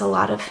don't know. It's a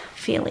lot of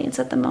feelings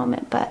at the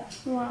moment, but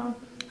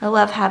I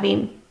love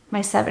having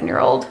my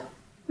 7-year-old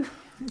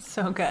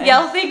So good.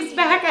 yell things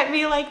back at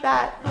me like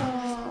that.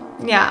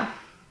 Yeah.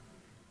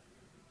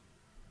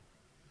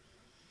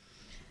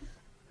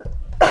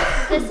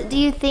 Do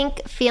you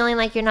think feeling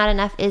like you're not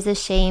enough is a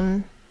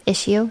shame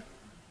issue?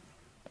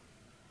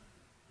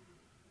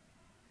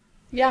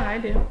 Yeah, I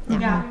do.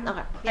 Yeah.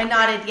 Okay. I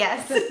nodded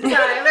yes. Sorry.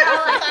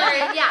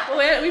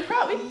 Yeah. We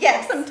probably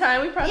Yes. some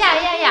time. We probably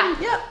Yeah.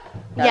 Yep.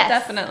 That Yes.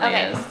 definitely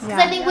Okay. is. Because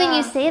I think when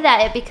you say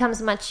that, it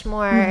becomes much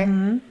more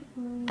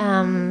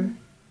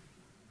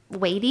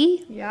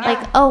weighty. Yeah.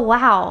 Like, oh,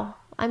 wow,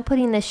 I'm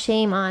putting this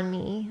shame on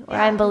me, or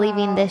I'm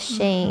believing this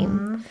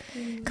shame.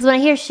 Because when I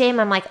hear shame,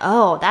 I'm like,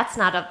 oh, that's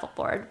not of the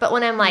Lord. But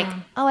when I'm like,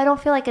 oh, I don't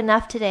feel like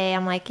enough today,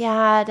 I'm like,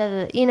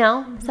 yeah, you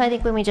know? So I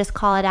think when we just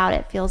call it out,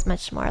 it feels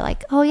much more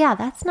like, oh, yeah,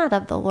 that's not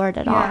of the Lord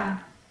at all.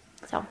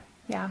 So,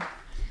 Yeah.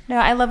 No,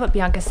 I love what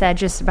Bianca said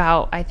just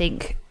about, I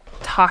think,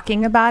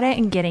 talking about it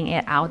and getting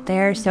it out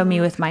there. So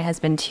me with my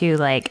husband too,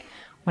 like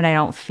when I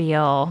don't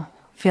feel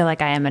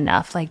like I am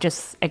enough, like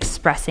just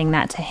expressing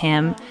that to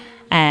him.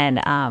 And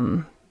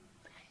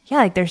yeah,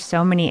 like there's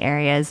so many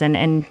areas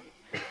and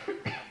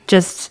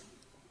just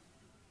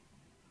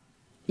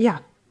yeah.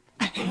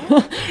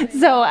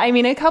 So I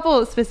mean, a couple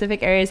of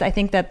specific areas I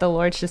think that the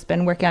Lord's just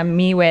been working on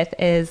me with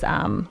is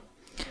I'm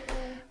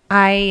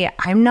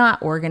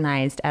not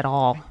organized at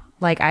all.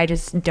 Like I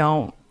just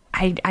don't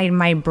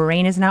my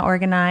brain is not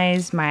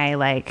organized. My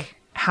like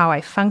how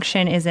I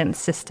function isn't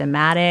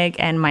systematic,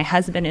 and my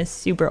husband is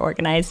super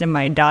organized and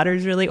my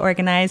daughter's really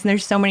organized. And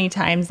there's so many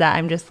times that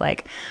I'm just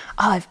like,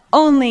 oh, if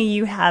only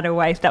you had a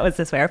wife that was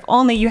this way, or if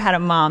only you had a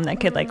mom that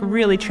could like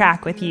really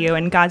track with you.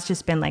 And God's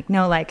just been like,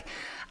 no, like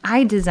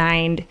I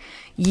designed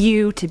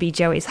you to be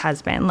Joey's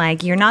husband.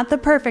 Like you're not the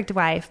perfect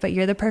wife, but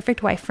you're the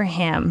perfect wife for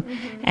him.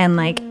 And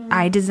like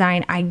I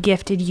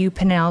gifted you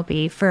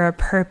Penelope for a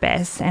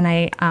purpose,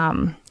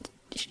 and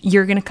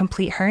you're going to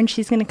complete her and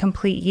she's going to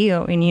complete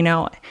you. And, you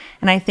know,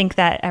 and I think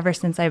that ever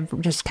since I've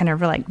just kind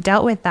of like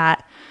dealt with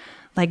that,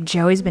 like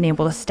Joey's been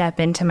able to step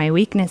into my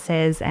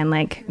weaknesses, and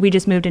like we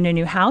just moved into a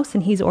new house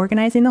and he's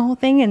organizing the whole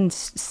thing and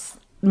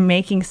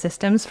making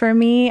systems for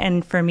me,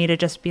 and for me to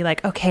just be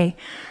like, okay,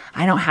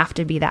 I don't have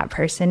to be that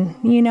person,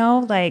 you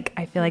know, like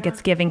I feel like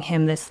it's giving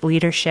him this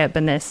leadership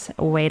and this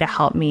way to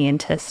help me and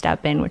to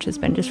step in, which has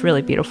been just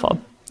really beautiful.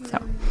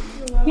 So,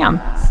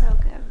 yeah. so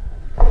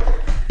good.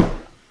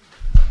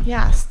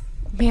 Yes,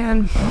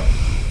 man.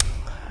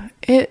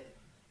 It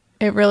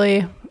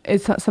really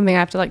is something I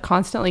have to like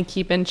constantly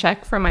keep in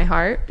check for my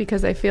heart,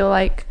 because I feel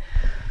like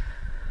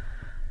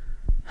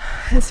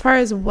as far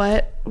as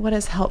what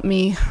has helped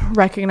me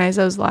recognize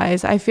those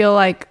lies, I feel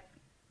like,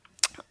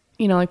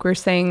 you know, like we're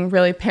saying,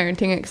 really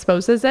parenting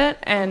exposes it,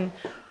 and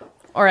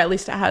or at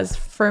least it has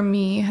for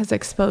me, has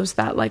exposed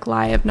that like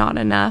lie of not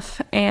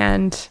enough.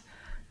 And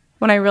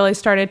when I really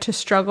started to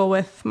struggle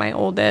with my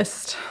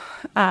oldest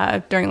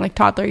during like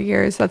toddler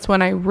years, that's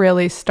when I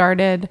really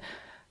started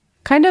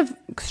kind of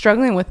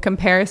struggling with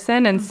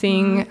comparison and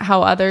seeing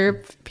how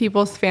other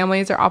people's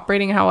families are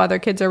operating, how other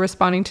kids are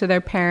responding to their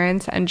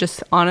parents, and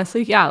just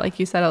honestly, yeah, like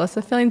you said,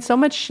 Alyssa, feeling so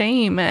much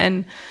shame.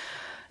 And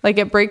like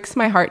it breaks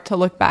my heart to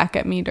look back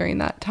at me during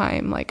that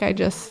time. Like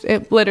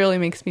it literally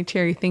makes me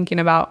teary thinking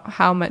about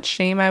how much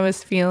shame I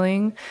was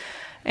feeling.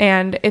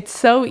 And it's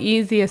so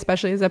easy,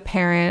 especially as a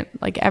parent,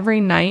 like every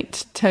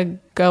night to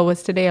go,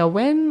 was today a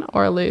win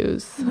or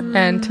lose?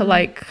 And to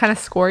like kind of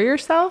score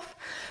yourself,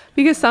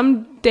 because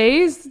some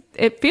days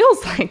it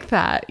feels like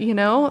that, you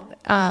know?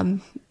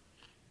 And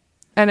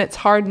it's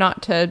hard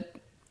not to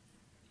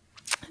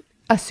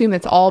assume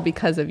it's all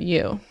because of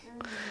you.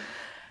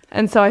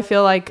 And so I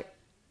feel like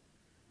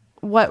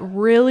what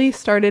really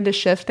started to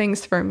shift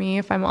things for me,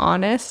 if I'm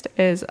honest,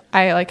 is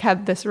I like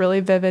had this really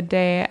vivid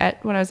day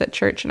when I was at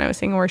church, and I was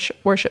singing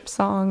worship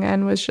song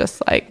and was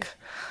just like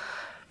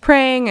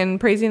praying and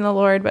praising the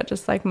Lord, but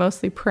just like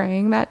mostly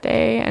praying that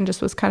day, and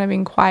just was kind of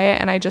being quiet.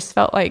 And I just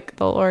felt like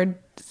the Lord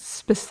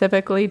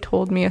specifically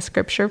told me a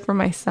scripture for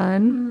my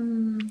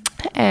son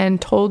and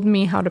told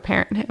me how to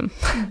parent him.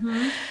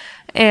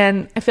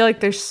 And I feel like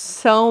there's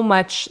so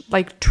much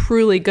like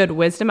truly good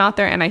wisdom out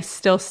there, and I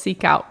still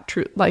seek out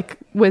true like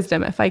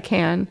wisdom if I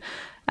can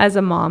as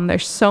a mom.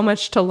 There's so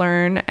much to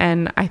learn,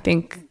 and I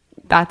think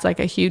that's like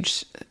a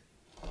huge,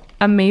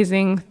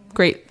 amazing,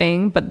 great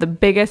thing. But the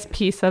biggest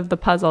piece of the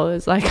puzzle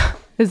is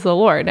the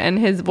Lord and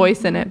his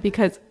voice in it,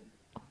 because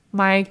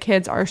my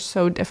kids are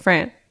so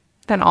different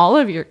than all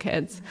of your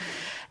kids.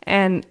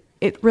 And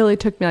it really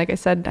took me, like I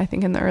said, I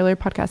think in the earlier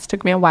podcast, it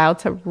took me a while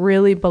to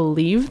really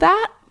believe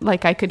that.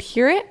 Like I could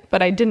hear it,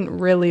 but I didn't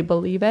really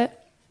believe it.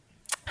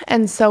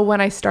 And so when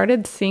I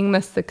started seeing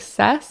the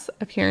success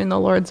of hearing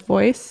the Lord's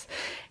voice,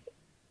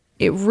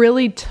 it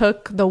really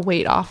took the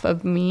weight off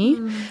of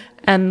me.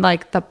 And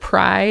like the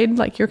pride,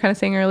 like you were kind of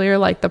saying earlier,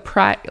 like the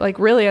pride, like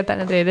really at the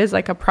end of the day, it is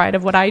like a pride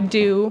of what I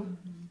do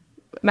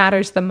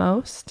matters the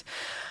most.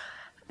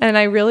 And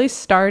I really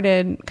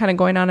started kind of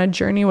going on a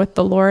journey with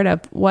the Lord of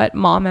what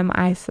mom am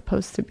I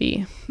supposed to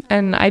be?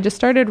 And I just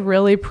started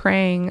really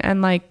praying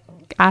and like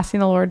asking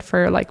the Lord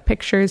for like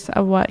pictures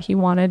of what he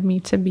wanted me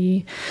to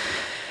be.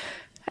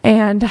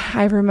 And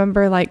I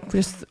remember like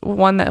just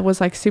one that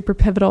was like super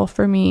pivotal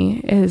for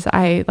me is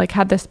I like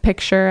had this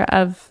picture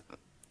of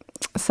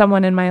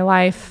someone in my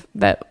life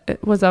that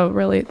was a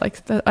really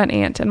like an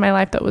aunt in my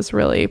life that was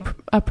really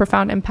a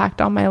profound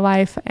impact on my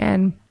life,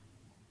 and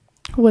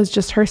was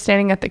just her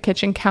standing at the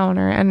kitchen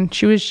counter, and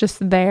she was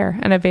just there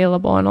and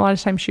available. And a lot of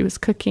times she was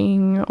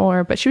cooking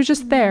but she was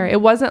just there.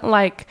 It wasn't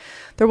like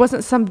there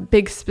wasn't some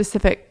big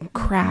specific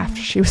craft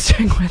she was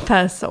doing with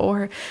us,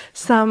 or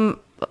some,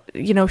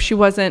 she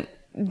wasn't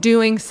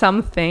doing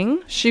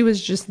something. She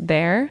was just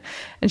there,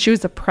 and she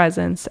was a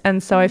presence.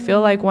 And so I feel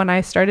like when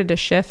I started to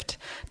shift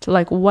to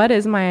like, what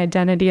is my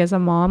identity as a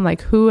mom?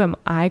 Like, who am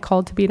I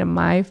called to be to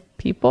my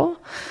people?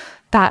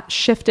 That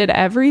shifted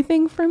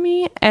everything for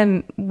me.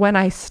 And when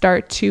I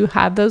start to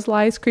have those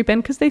lies creep in,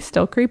 because they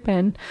still creep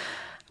in,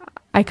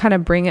 I kind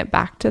of bring it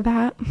back to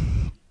that.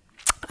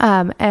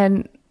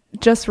 And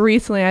just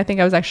recently, I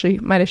think I was actually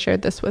might have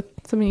shared this with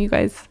some of you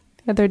guys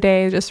the other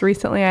day. Just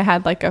recently, I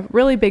had like a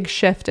really big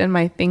shift in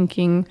my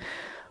thinking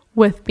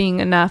with being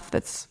enough.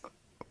 That's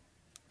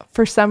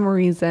for some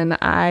reason,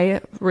 I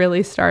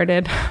really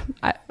started.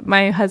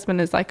 My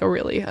husband is like a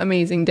really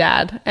amazing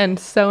dad and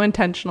so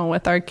intentional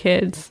with our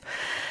kids,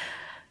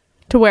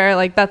 to where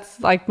like that's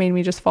like made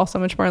me just fall so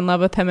much more in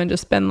love with him, and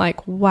just been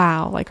like,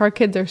 wow, like our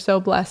kids are so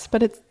blessed.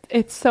 But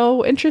it's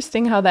so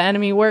interesting how the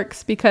enemy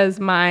works, because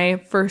my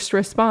first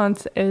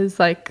response is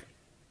like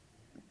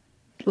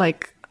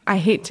I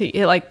hate to,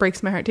 it like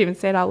breaks my heart to even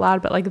say it out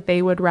loud, but like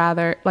they would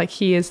rather, like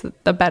he is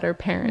the better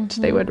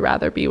parent. They would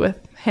rather be with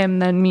him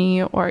than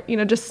me, or,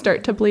 just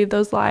start to believe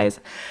those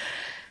lies.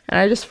 And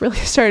I just really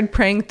started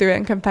praying through it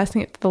and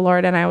confessing it to the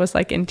Lord. And I was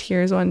like in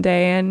tears one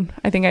day. And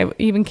I think I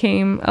even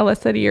came,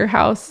 Alyssa, to your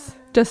house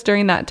just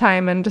during that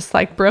time, and just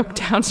like broke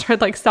down,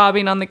 started like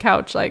sobbing on the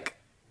couch. Like,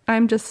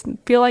 I'm just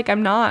feel like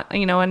I'm not,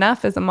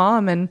 enough as a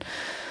mom.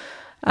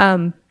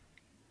 And,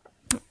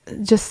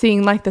 just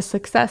seeing like the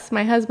success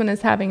my husband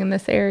is having in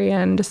this area,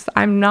 and just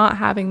I'm not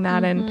having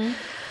that. And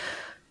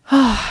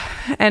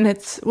and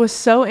it was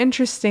so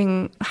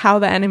interesting how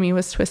the enemy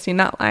was twisting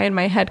that lie in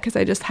my head, because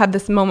I just had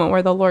this moment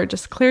where the Lord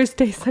just clear as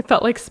day, I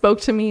felt like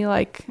spoke to me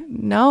like,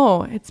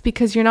 no, it's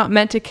because you're not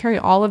meant to carry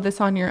all of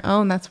this on your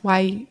own. That's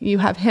why you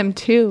have him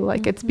too.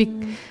 Like it's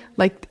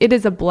like it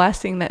is a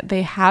blessing that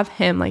they have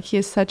him. Like he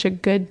is such a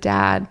good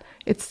dad.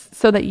 It's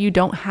so that you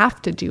don't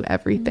have to do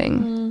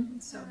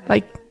everything.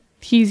 Like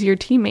he's your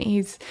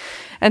teammate.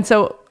 And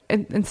so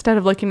instead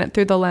of looking at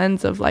through the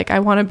lens of like, I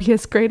want to be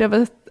as great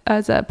of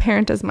as a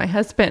parent as my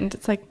husband,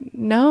 it's like,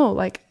 no,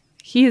 like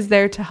he is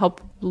there to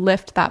help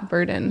lift that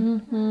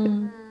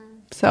burden.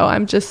 So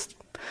I'm just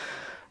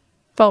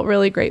felt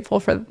really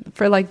grateful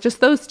for like just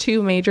those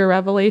two major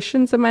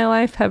revelations in my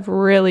life have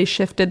really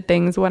shifted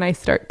things when I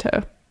start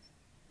to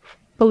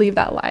believe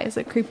that lie as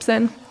it creeps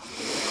in.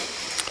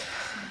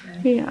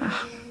 Yeah.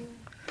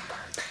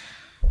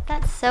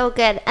 That's so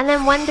good. And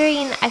I'm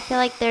wondering, I feel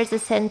like there's a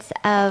sense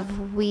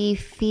of we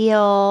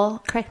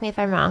feel, correct me if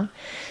I'm wrong,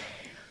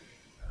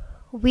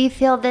 we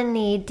feel the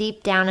need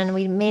deep down, and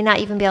we may not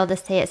even be able to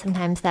say it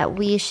sometimes, that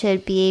we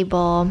should be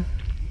able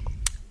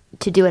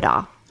to do it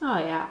all. Oh,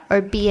 yeah.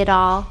 Or be it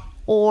all.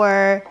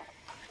 Or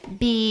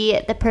be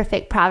the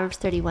perfect Proverbs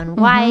 31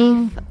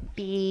 wife.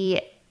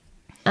 Be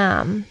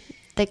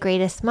the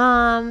greatest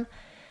mom.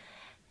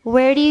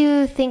 Where do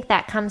you think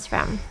that comes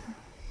from?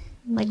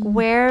 Like,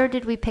 where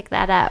did we pick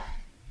that up?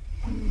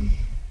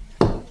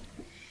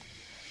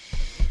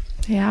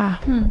 Yeah.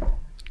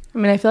 I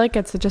mean, I feel like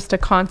it's just a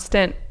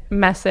constant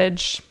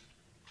message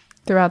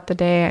throughout the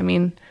day. I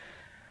mean,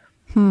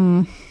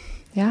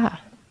 yeah.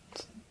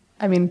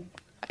 I mean,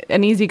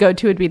 an easy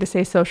go-to would be to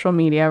say social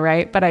media,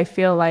 right? But I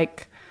feel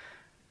like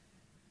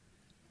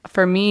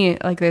for me,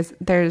 like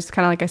there's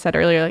kind of, like I said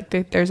earlier,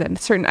 like there's a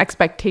certain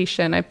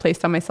expectation I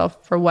placed on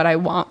myself for what I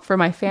want for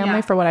my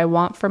family, for what I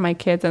want for my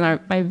kids, and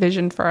my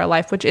vision for our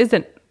life, which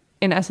isn't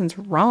in essence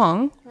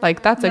wrong.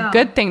 Like that's a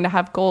good thing to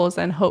have goals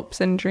and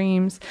hopes and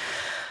dreams.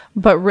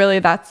 But really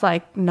that's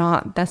like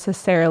not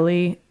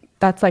necessarily,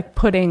 that's like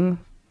putting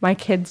my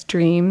kids'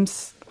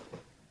 dreams,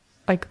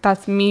 like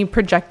that's me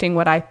projecting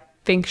what I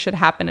think should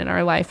happen in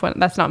our life, when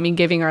that's not me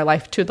giving our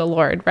life to the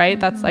Lord, right?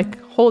 That's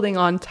like holding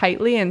on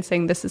tightly and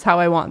saying, this is how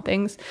I want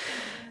things,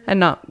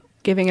 and not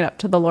giving it up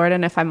to the Lord.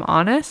 And if I'm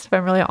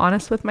really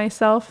honest with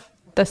myself,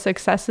 the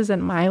successes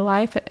in my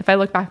life, if I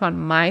look back on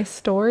my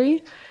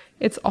story,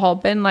 it's all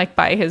been like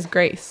by his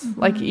grace.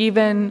 Like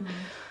even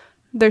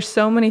there's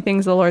so many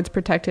things the Lord's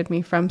protected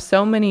me from,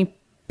 so many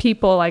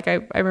people. Like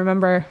I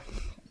remember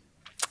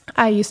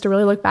I used to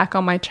really look back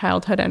on my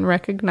childhood and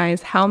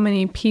recognize how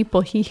many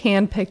people he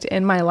handpicked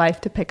in my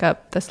life to pick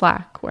up the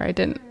slack where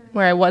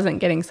I wasn't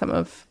getting some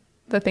of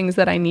the things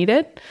that I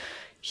needed.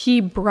 He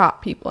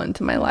brought people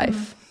into my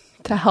life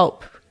to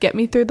help get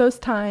me through those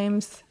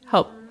times,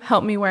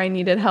 help me where I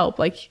needed help.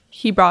 Like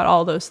he brought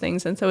all those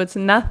things. And so it's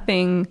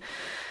nothing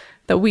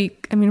that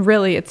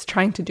really it's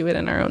trying to do it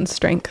in our own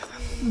strength.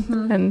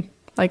 And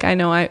like, I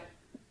know I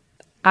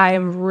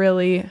am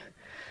really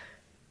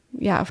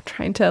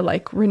trying to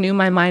like renew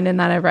my mind in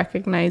that, of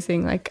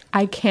recognizing like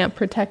I can't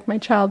protect my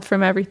child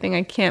from everything.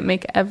 I can't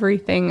make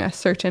everything a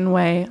certain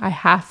way. I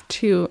have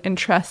to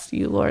entrust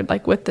you, Lord,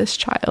 like with this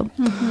child.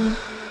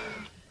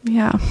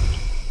 Yeah.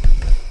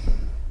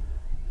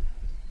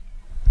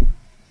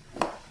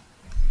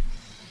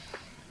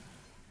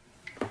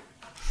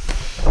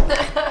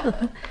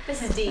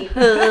 This is deep.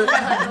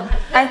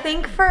 I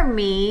think for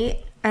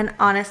me, and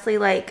honestly,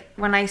 like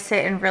when I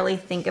sit and really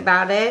think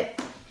about it,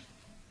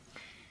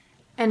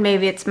 and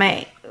maybe it's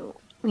my,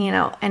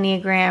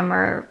 Enneagram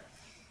or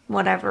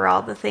whatever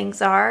all the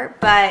things are,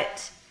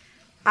 but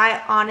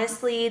I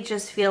honestly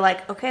just feel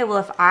like, okay, well,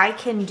 if I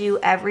can do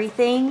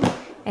everything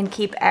and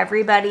keep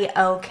everybody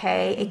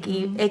okay,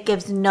 it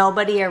gives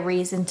nobody a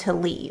reason to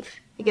leave.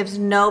 It gives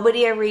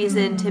nobody a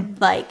reason to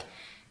like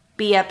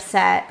be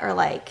upset or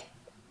like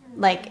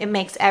it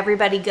makes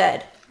everybody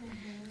good.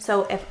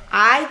 So if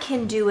I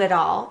can do it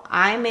all,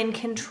 I'm in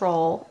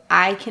control,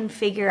 I can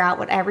figure out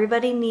what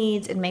everybody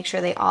needs and make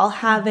sure they all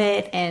have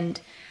it, and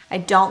I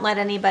don't let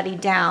anybody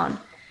down,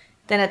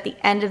 then at the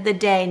end of the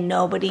day,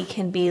 nobody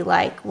can be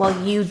like,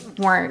 well, you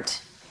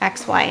weren't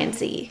X, Y, and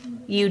Z.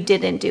 You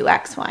didn't do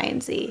X, Y,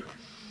 and Z.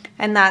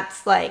 And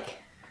that's like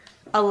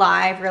a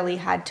lie I've really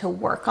had to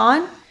work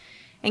on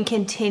and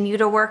continue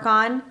to work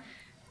on.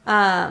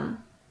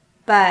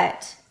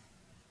 But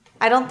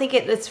I don't think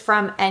it's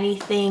from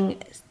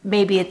anything.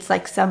 Maybe it's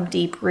like some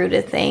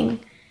deep-rooted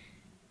thing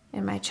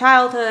in my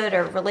childhood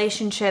or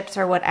relationships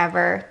or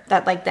whatever,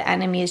 that like the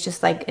enemy is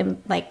just like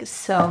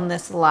sown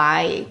this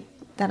lie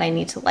that I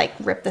need to like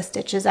rip the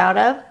stitches out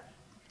of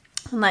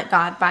and let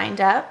God bind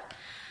up.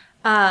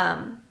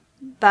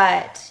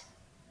 But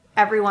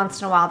every once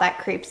in a while that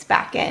creeps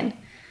back in.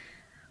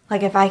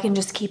 Like if I can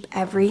just keep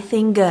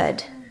everything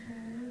good,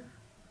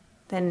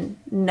 then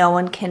no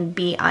one can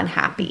be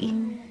unhappy.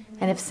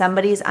 And if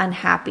somebody's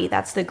unhappy,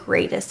 that's the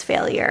greatest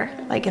failure.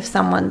 Like if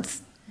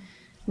someone's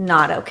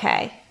not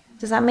okay.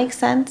 Does that make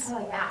sense?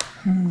 Oh, yeah.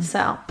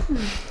 So.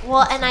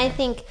 Well, and I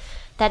think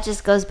that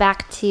just goes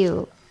back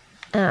to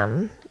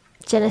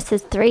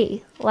Genesis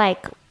 3.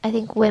 Like, I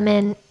think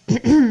women,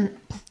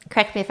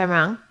 correct me if I'm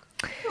wrong,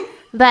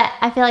 but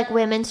I feel like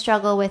women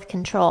struggle with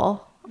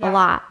control a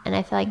lot. And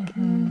I feel like,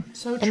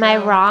 am I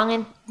wrong?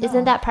 And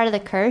isn't that part of the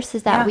curse,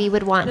 is that we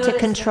would want to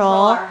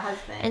control our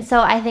husband. And so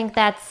I think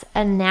that's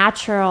a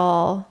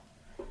natural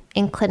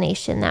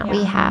inclination that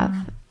we have.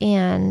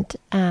 And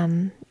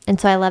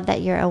so I love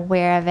that you're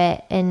aware of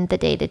it in the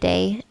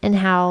day-to-day and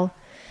how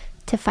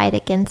to fight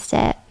against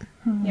it.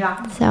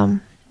 Yeah. So,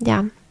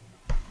 yeah.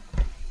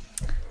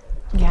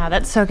 Yeah,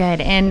 that's so good.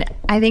 And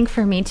I think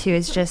for me too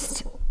is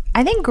just,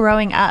 I think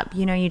growing up,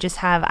 you just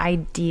have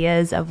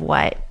ideas of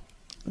what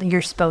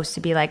you're supposed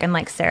to be like, and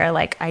like Sarah,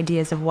 like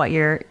ideas of what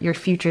your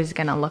future is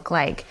going to look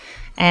like.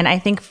 And I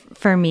think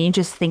for me,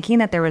 just thinking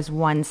that there was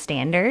one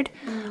standard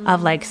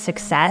of like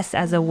success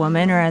as a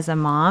woman or as a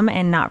mom,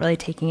 and not really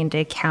taking into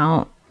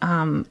account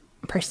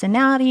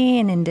personality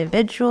and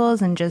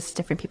individuals and just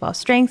different people's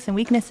strengths and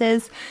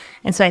weaknesses.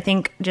 And so I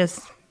think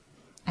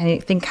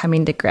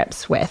coming to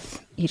grips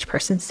with each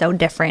person's so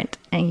different,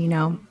 and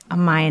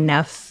am I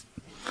enough?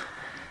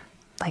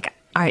 Like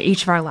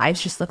each of our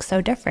lives just look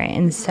so different,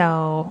 and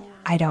so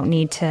I don't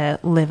need to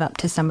live up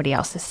to somebody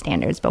else's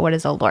standards, but what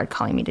is the Lord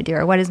calling me to do?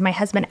 Or what is my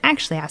husband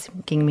actually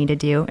asking me to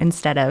do,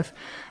 instead of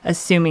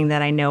assuming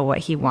that I know what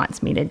he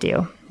wants me to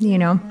do,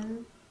 Yeah.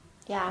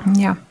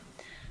 Yeah.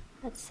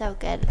 That's so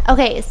good.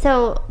 Okay,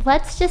 so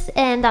let's just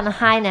end on a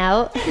high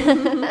note.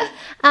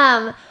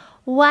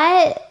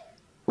 What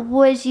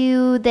would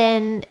you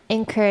then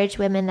encourage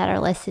women that are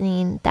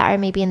listening that are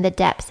maybe in the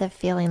depths of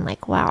feeling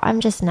like, wow, I'm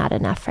just not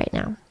enough right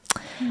now?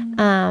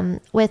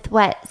 With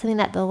something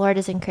that the Lord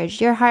has encouraged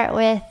your heart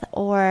with,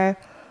 or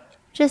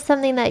just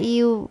something that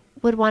you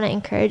would want to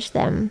encourage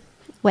them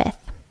with.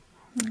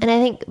 And I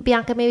think,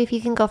 Bianca, maybe if you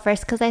can go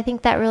first, because I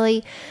think that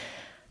really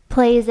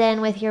plays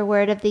in with your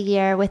word of the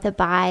year with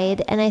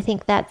abide. And I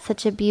think that's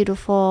such a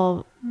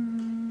beautiful,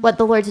 what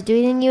the Lord's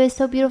doing in you is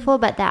so beautiful,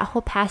 but that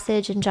whole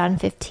passage in John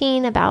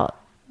 15 about,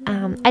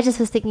 I just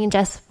was thinking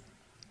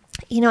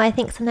I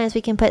think sometimes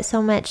we can put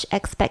so much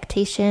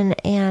expectation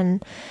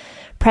and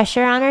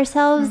pressure on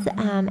ourselves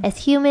as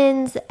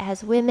humans,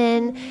 as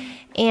women,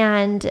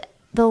 and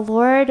the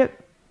Lord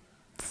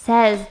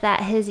says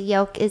that his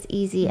yoke is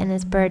easy and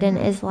his burden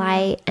is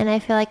light. And I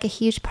feel like a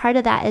huge part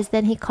of that is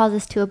then he calls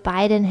us to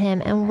abide in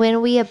him. And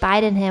when we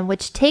abide in him,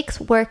 which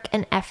takes work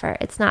and effort,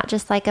 it's not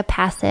just like a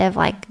passive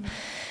like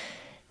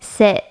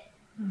sit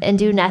and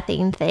do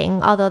nothing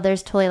thing, although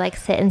there's totally like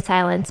sit in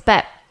silence,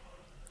 but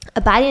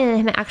abiding in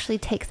him actually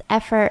takes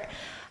effort.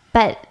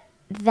 But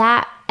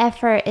that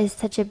effort is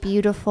such a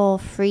beautiful,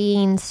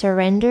 freeing,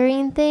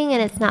 surrendering thing.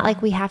 And it's not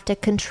like we have to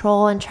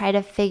control and try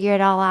to figure it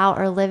all out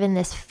or live in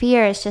this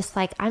fear. It's just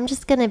like, I'm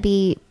just going to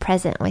be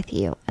present with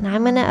you, and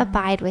I'm going to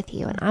abide with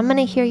you, and I'm going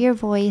to hear your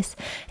voice.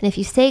 And if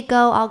you say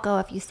go, I'll go.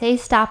 If you say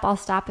stop, I'll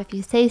stop. If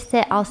you say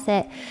sit, I'll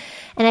sit.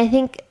 And I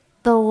think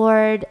the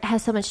Lord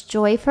has so much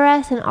joy for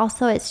us. And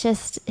also it's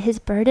just, his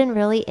burden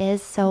really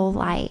is so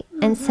light.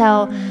 And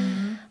so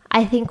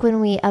I think when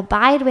we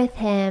abide with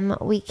him,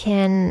 we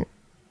can,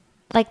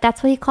 like,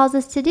 that's what he calls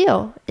us to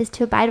do, is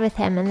to abide with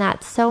him. And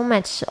that's so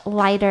much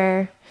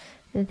lighter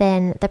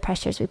than the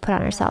pressures we put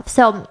on ourselves.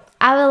 So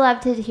I would love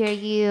to hear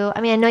you.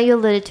 I mean, I know you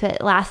alluded to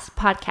it last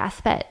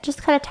podcast, but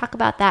just kind of talk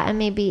about that and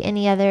maybe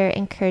any other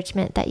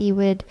encouragement that you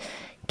would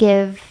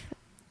give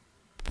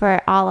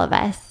for all of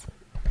us.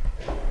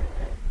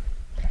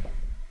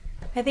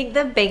 I think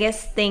the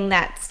biggest thing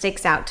that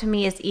sticks out to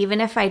me is even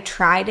if I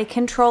try to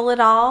control it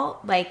all,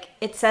 like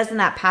it says in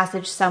that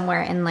passage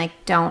somewhere, and like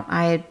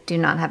I do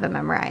not have it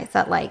memorized,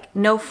 that like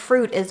no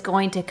fruit is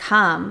going to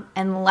come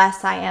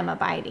unless I am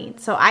abiding.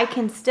 So I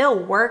can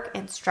still work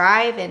and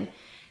strive and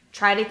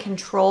try to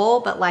control,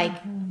 but like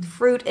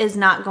fruit is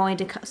not going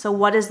to come. So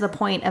what is the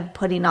point of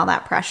putting all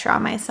that pressure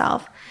on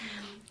myself?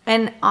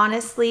 And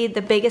honestly,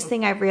 the biggest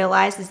thing I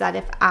realized is that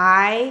if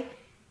I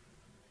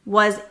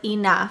was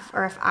enough,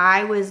 or if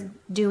I was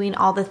doing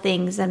all the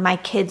things, then my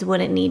kids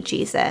wouldn't need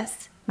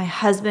Jesus. My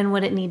husband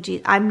wouldn't need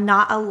Jesus. I'm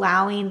not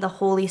allowing the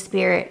Holy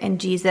Spirit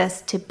and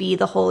Jesus to be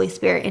the Holy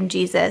Spirit and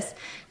Jesus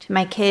to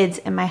my kids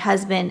and my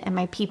husband and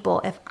my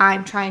people if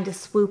I'm trying to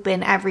swoop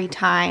in every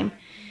time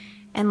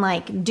and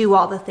like do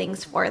all the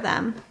things for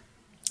them.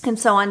 And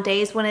so on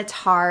days when it's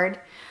hard,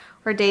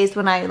 or days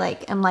when I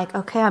like am like,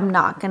 okay, I'm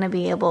not going to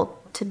be able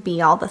to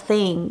be all the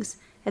things,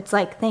 it's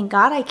like, thank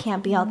God I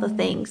can't be all the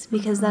things,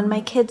 because then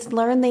my kids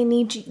learn they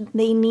need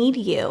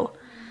you.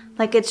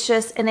 Like it's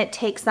just, and it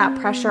takes that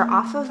pressure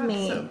off of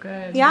me. So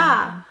good.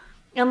 Yeah.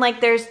 And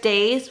like there's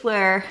days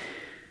where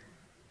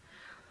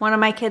one of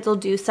my kids will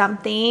do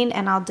something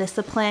and I'll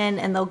discipline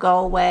and they'll go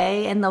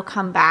away and they'll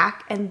come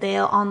back and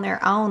they'll on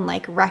their own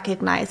like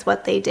recognize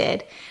what they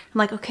did. I'm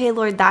like, okay,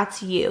 Lord,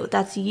 that's you.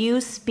 That's you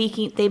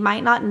speaking. They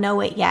might not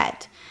know it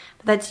yet,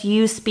 but that's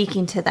you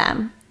speaking to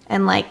them.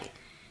 And like,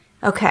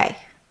 okay,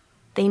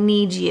 they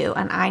need you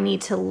and I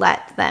need to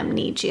let them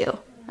need you.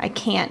 I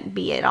can't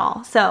be it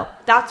all. So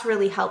that's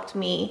really helped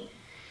me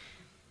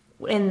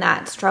in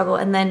that struggle.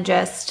 And then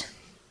just,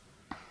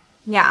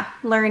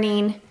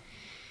 learning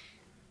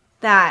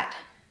that,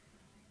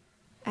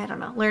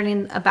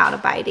 learning about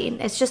abiding.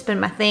 It's just been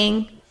my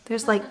thing.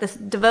 There's like this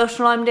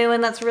devotional I'm doing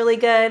that's really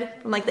good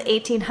from like the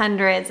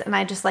 1800s, and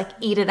I just like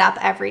eat it up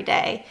every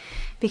day,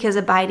 because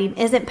abiding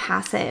isn't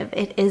passive.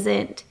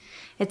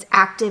 It's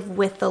active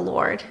with the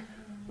Lord.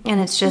 And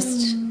it's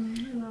just,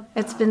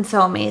 it's been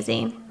so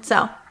amazing.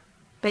 So,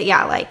 but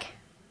yeah, like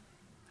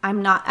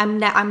I'm not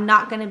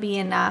going to be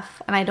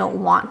enough, and I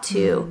don't want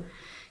to,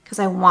 because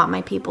I want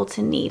my people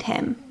to need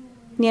him,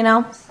 you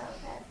know?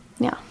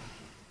 Yeah.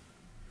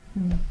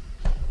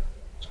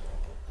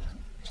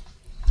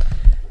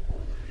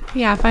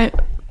 Yeah,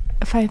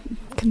 if I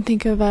can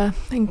think of a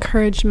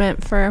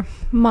encouragement for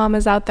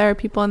mamas out there,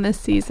 people in this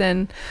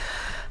season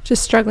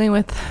just struggling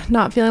with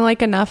not feeling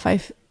like enough,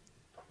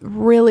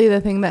 really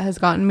the thing that has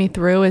gotten me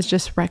through is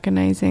just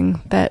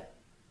recognizing that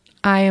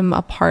I am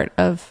a part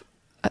of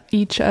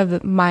each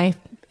of my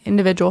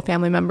individual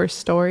family members'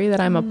 story, that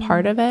I'm a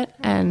part of it,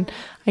 and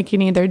I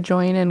can either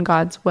join in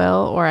God's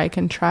will, or I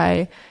can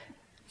try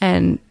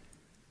and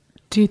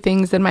do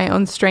things in my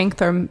own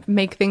strength or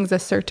make things a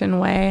certain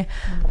way.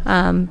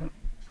 And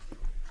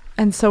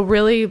so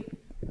really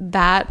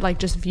that like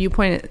just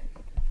viewpoint, it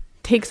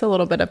takes a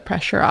little bit of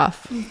pressure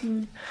off.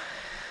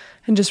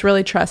 And just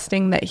really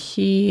trusting that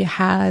he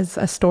has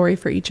a story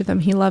for each of them.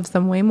 He loves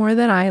them way more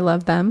than I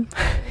love them.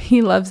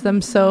 He loves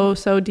them so,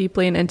 so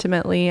deeply and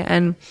intimately.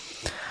 And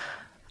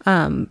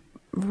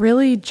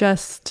really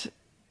just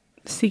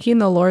seeking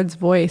the Lord's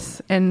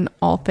voice in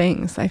all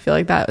things. I feel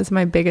like that was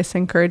my biggest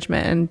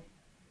encouragement and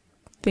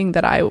thing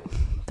that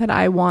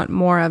I want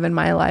more of in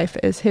my life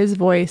is his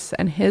voice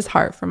and his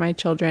heart for my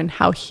children,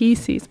 how he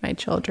sees my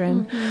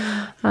children.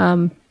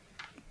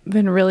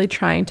 Been really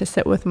trying to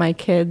sit with my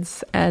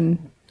kids,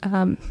 and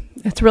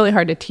it's really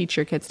hard to teach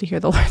your kids to hear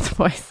the Lord's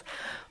voice,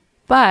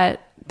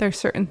 but there's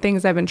certain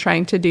things I've been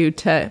trying to do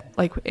to,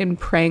 like in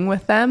praying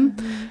with them,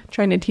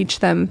 trying to teach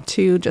them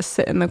to just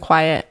sit in the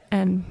quiet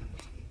and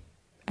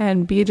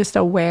be just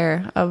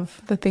aware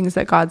of the things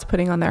that God's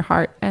putting on their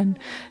heart. And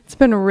it's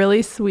been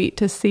really sweet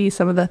to see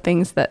some of the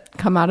things that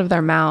come out of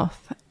their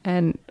mouth.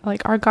 And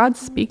like our God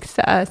speaks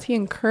to us. He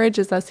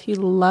encourages us. He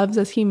loves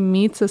us. He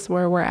meets us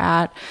where we're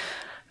at.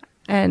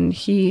 And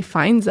he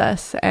finds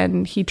us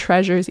and he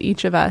treasures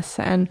each of us.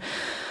 And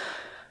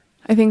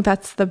I think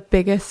that's the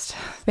biggest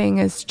thing,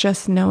 is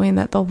just knowing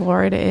that the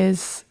Lord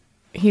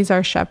he's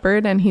our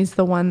shepherd, and he's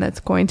the one that's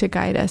going to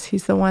guide us.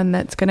 He's the one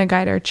that's going to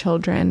guide our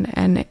children.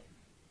 And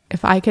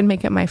if I can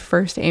make it my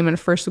first aim and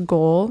first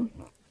goal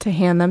to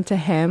hand them to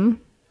him,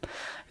 I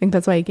think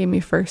that's why he gave me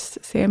 1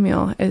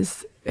 Samuel,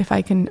 is if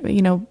I can,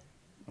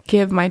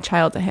 give my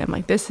child to him,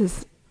 like, this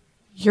is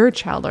your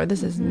child, or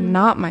this is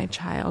not my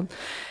child,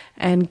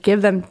 and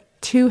give them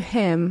to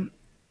him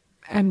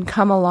and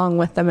come along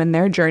with them in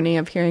their journey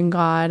of hearing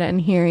God and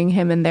hearing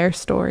him in their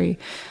story,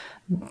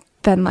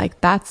 then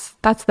like that's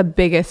the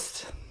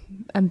biggest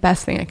and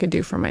best thing I could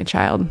do for my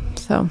child.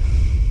 So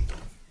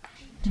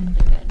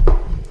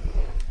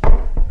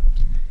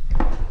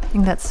I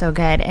think that's so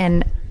good.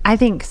 And I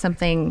think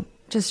something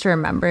just to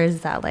remember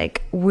is that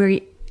like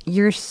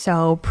you're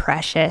so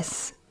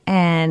precious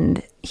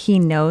and he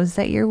knows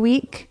that you're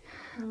weak.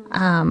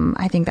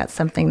 I think that's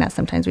something that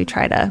sometimes we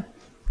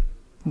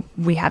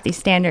have these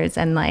standards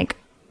and like,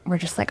 we're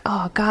just like,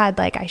 oh God,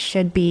 like I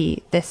should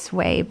be this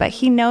way, but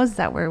he knows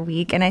that we're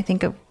weak. And I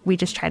think we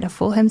just try to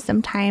fool him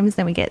sometimes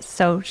and we get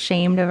so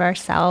ashamed of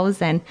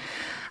ourselves and,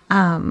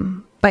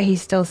 but he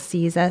still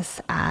sees us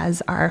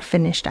as our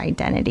finished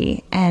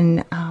identity.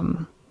 And,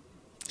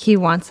 he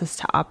wants us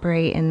to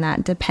operate in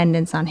that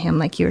dependence on him.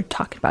 Like you were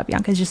talking about,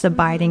 Bianca, just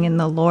abiding in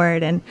the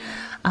Lord. And,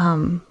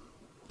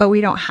 but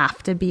we don't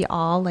have to be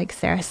all, like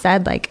Sarah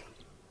said, like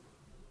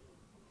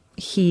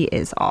he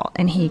is all,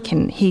 and he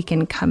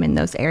can come in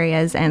those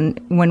areas.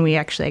 And when we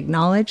actually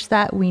acknowledge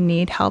that we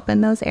need help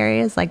in those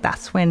areas, like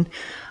that's when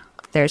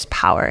there's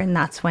power. And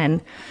that's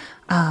when,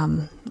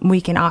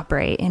 we can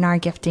operate in our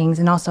giftings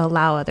and also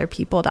allow other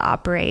people to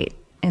operate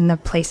in the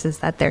places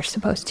that they're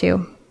supposed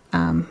to,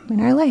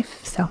 in our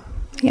life. So.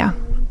 Yeah.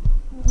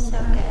 So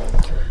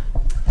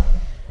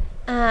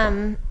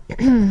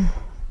good.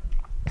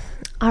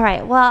 All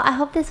right. Well, I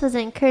hope this was an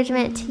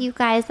encouragement to you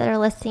guys that are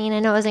listening. I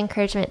know it was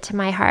encouragement to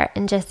my heart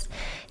and just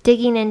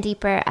digging in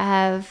deeper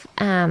of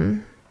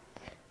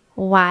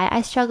why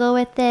I struggle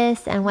with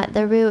this and what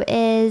the root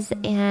is.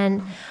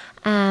 And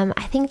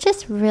I think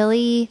just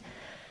really,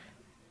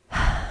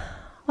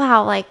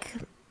 wow, like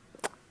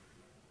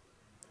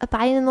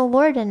abiding in the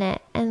Lord in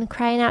it and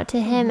crying out to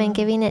him and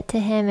giving it to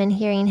him and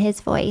hearing his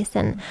voice.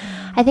 And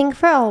I think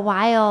for a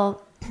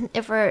while,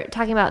 if we're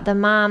talking about the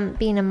mom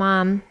being a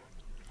mom,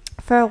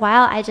 for a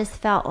while I just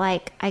felt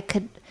like I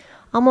could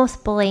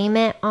almost blame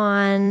it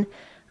on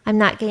I'm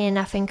not getting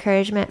enough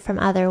encouragement from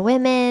other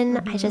women.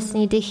 I just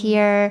need to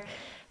hear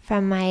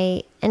from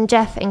and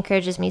Jeff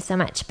encourages me so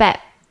much, but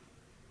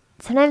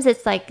sometimes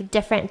it's like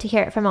different to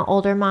hear it from an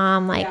older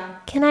mom.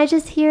 Like, can I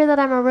just hear that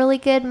I'm a really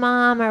good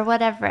mom or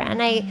whatever?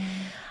 And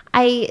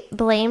I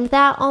blamed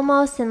that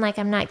almost and like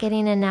I'm not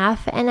getting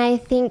enough. And I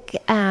think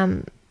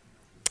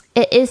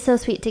it is so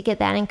sweet to get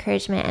that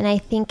encouragement. And I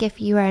think if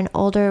you are an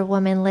older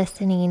woman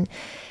listening,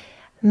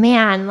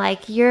 man,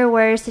 like your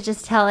words to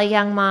just tell a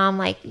young mom,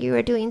 like you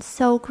are doing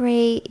so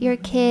great, your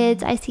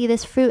kids, I see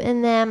this fruit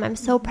in them, I'm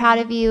so proud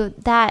of you.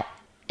 That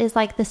is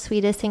like the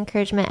sweetest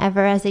encouragement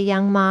ever as a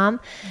young mom.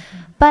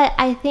 But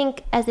I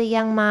think as a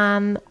young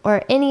mom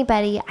or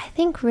anybody, I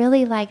think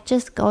really like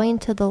just going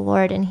to the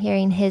Lord and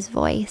hearing his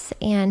voice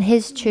and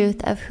his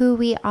truth of who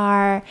we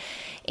are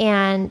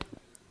and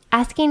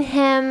asking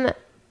him,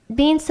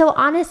 being so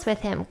honest with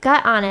him,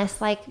 gut honest,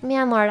 like,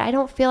 man, Lord, I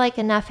don't feel like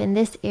enough in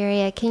this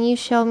area. Can you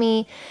show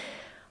me,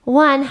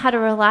 one, how to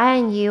rely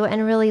on you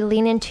and really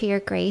lean into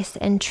your grace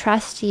and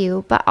trust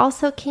you, but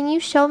also can you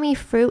show me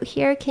fruit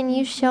here? Can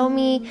you show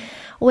me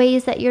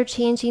ways that you're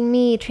changing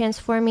me,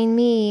 transforming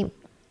me?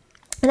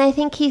 And I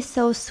think he's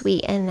so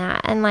sweet in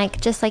that. And like,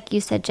 just like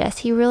you said, Jess,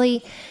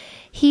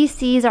 he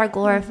sees our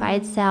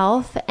glorified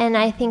self. And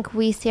I think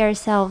we see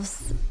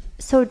ourselves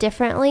so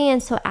differently.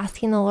 And so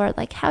asking the Lord,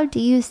 like, how do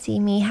you see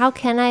me? How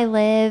can I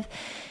live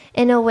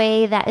in a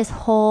way that is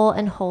whole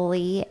and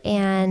holy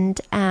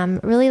and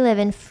really live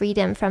in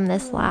freedom from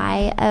this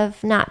lie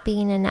of not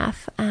being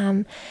enough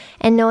and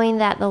knowing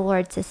that the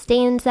Lord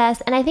sustains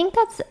us. And I think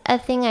that's a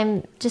thing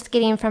I'm just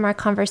getting from our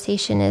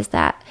conversation is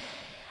that,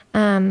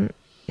 man,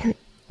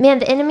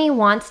 the enemy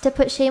wants to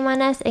put shame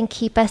on us and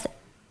keep us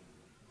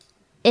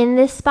in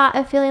this spot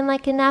of feeling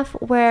like enough,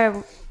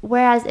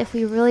 whereas if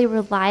we really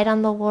relied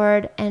on the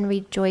Lord and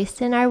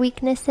rejoiced in our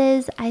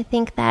weaknesses, I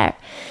think that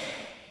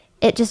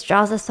it just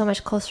draws us so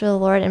much closer to the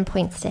Lord and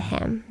points to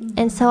him.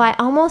 And so I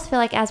almost feel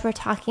like as we're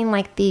talking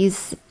like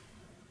these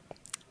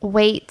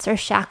weights or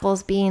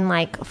shackles being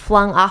like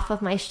flung off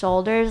of my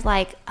shoulders,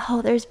 like,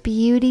 oh, there's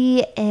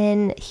beauty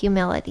in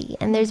humility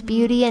and there's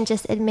beauty in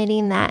just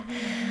admitting that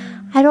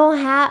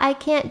I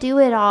can't do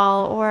it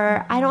all,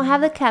 or I don't have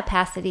the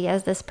capacity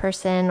as this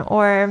person,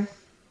 and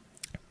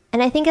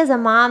I think as a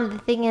mom, the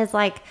thing is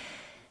like,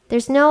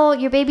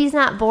 your baby's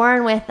not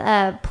born with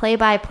a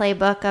play-by-play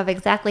book of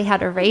exactly how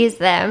to raise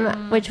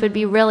them, which would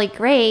be really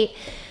great.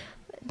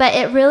 But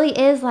it really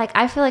is like,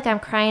 I feel like I'm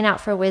crying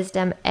out for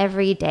wisdom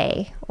every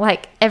day,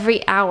 like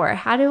every hour.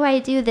 How do I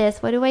do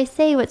this? What do I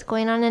say? What's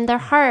going on in their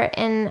heart?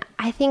 And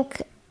I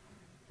think,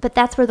 but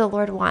that's where the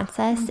Lord wants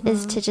us,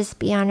 is to just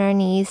be on our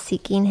knees,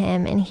 seeking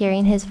him and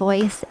hearing his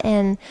voice.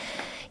 And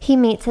he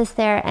meets us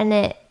there.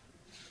 And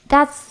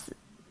that's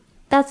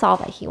all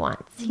that he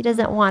wants. He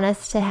doesn't want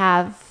us to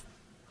have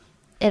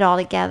it all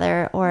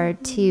together or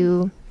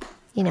to,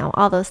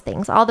 all those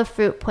things. All the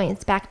fruit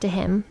points back to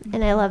him.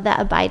 And I love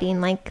that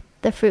abiding, like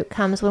the fruit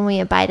comes when we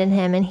abide in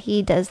him and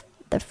he does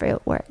the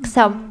fruit work.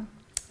 So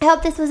I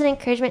hope this was an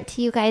encouragement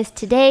to you guys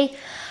today.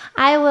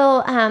 I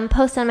will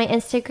post on my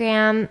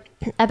Instagram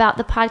about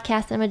the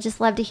podcast, and would just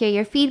love to hear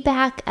your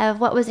feedback of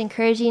what was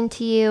encouraging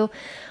to you,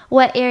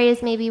 what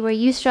areas maybe where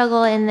you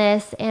struggle in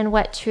this, and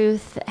what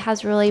truth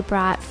has really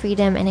brought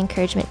freedom and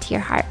encouragement to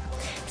your heart.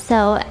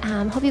 So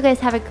hope you guys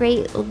have a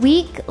great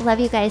week. Love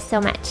you guys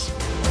so much.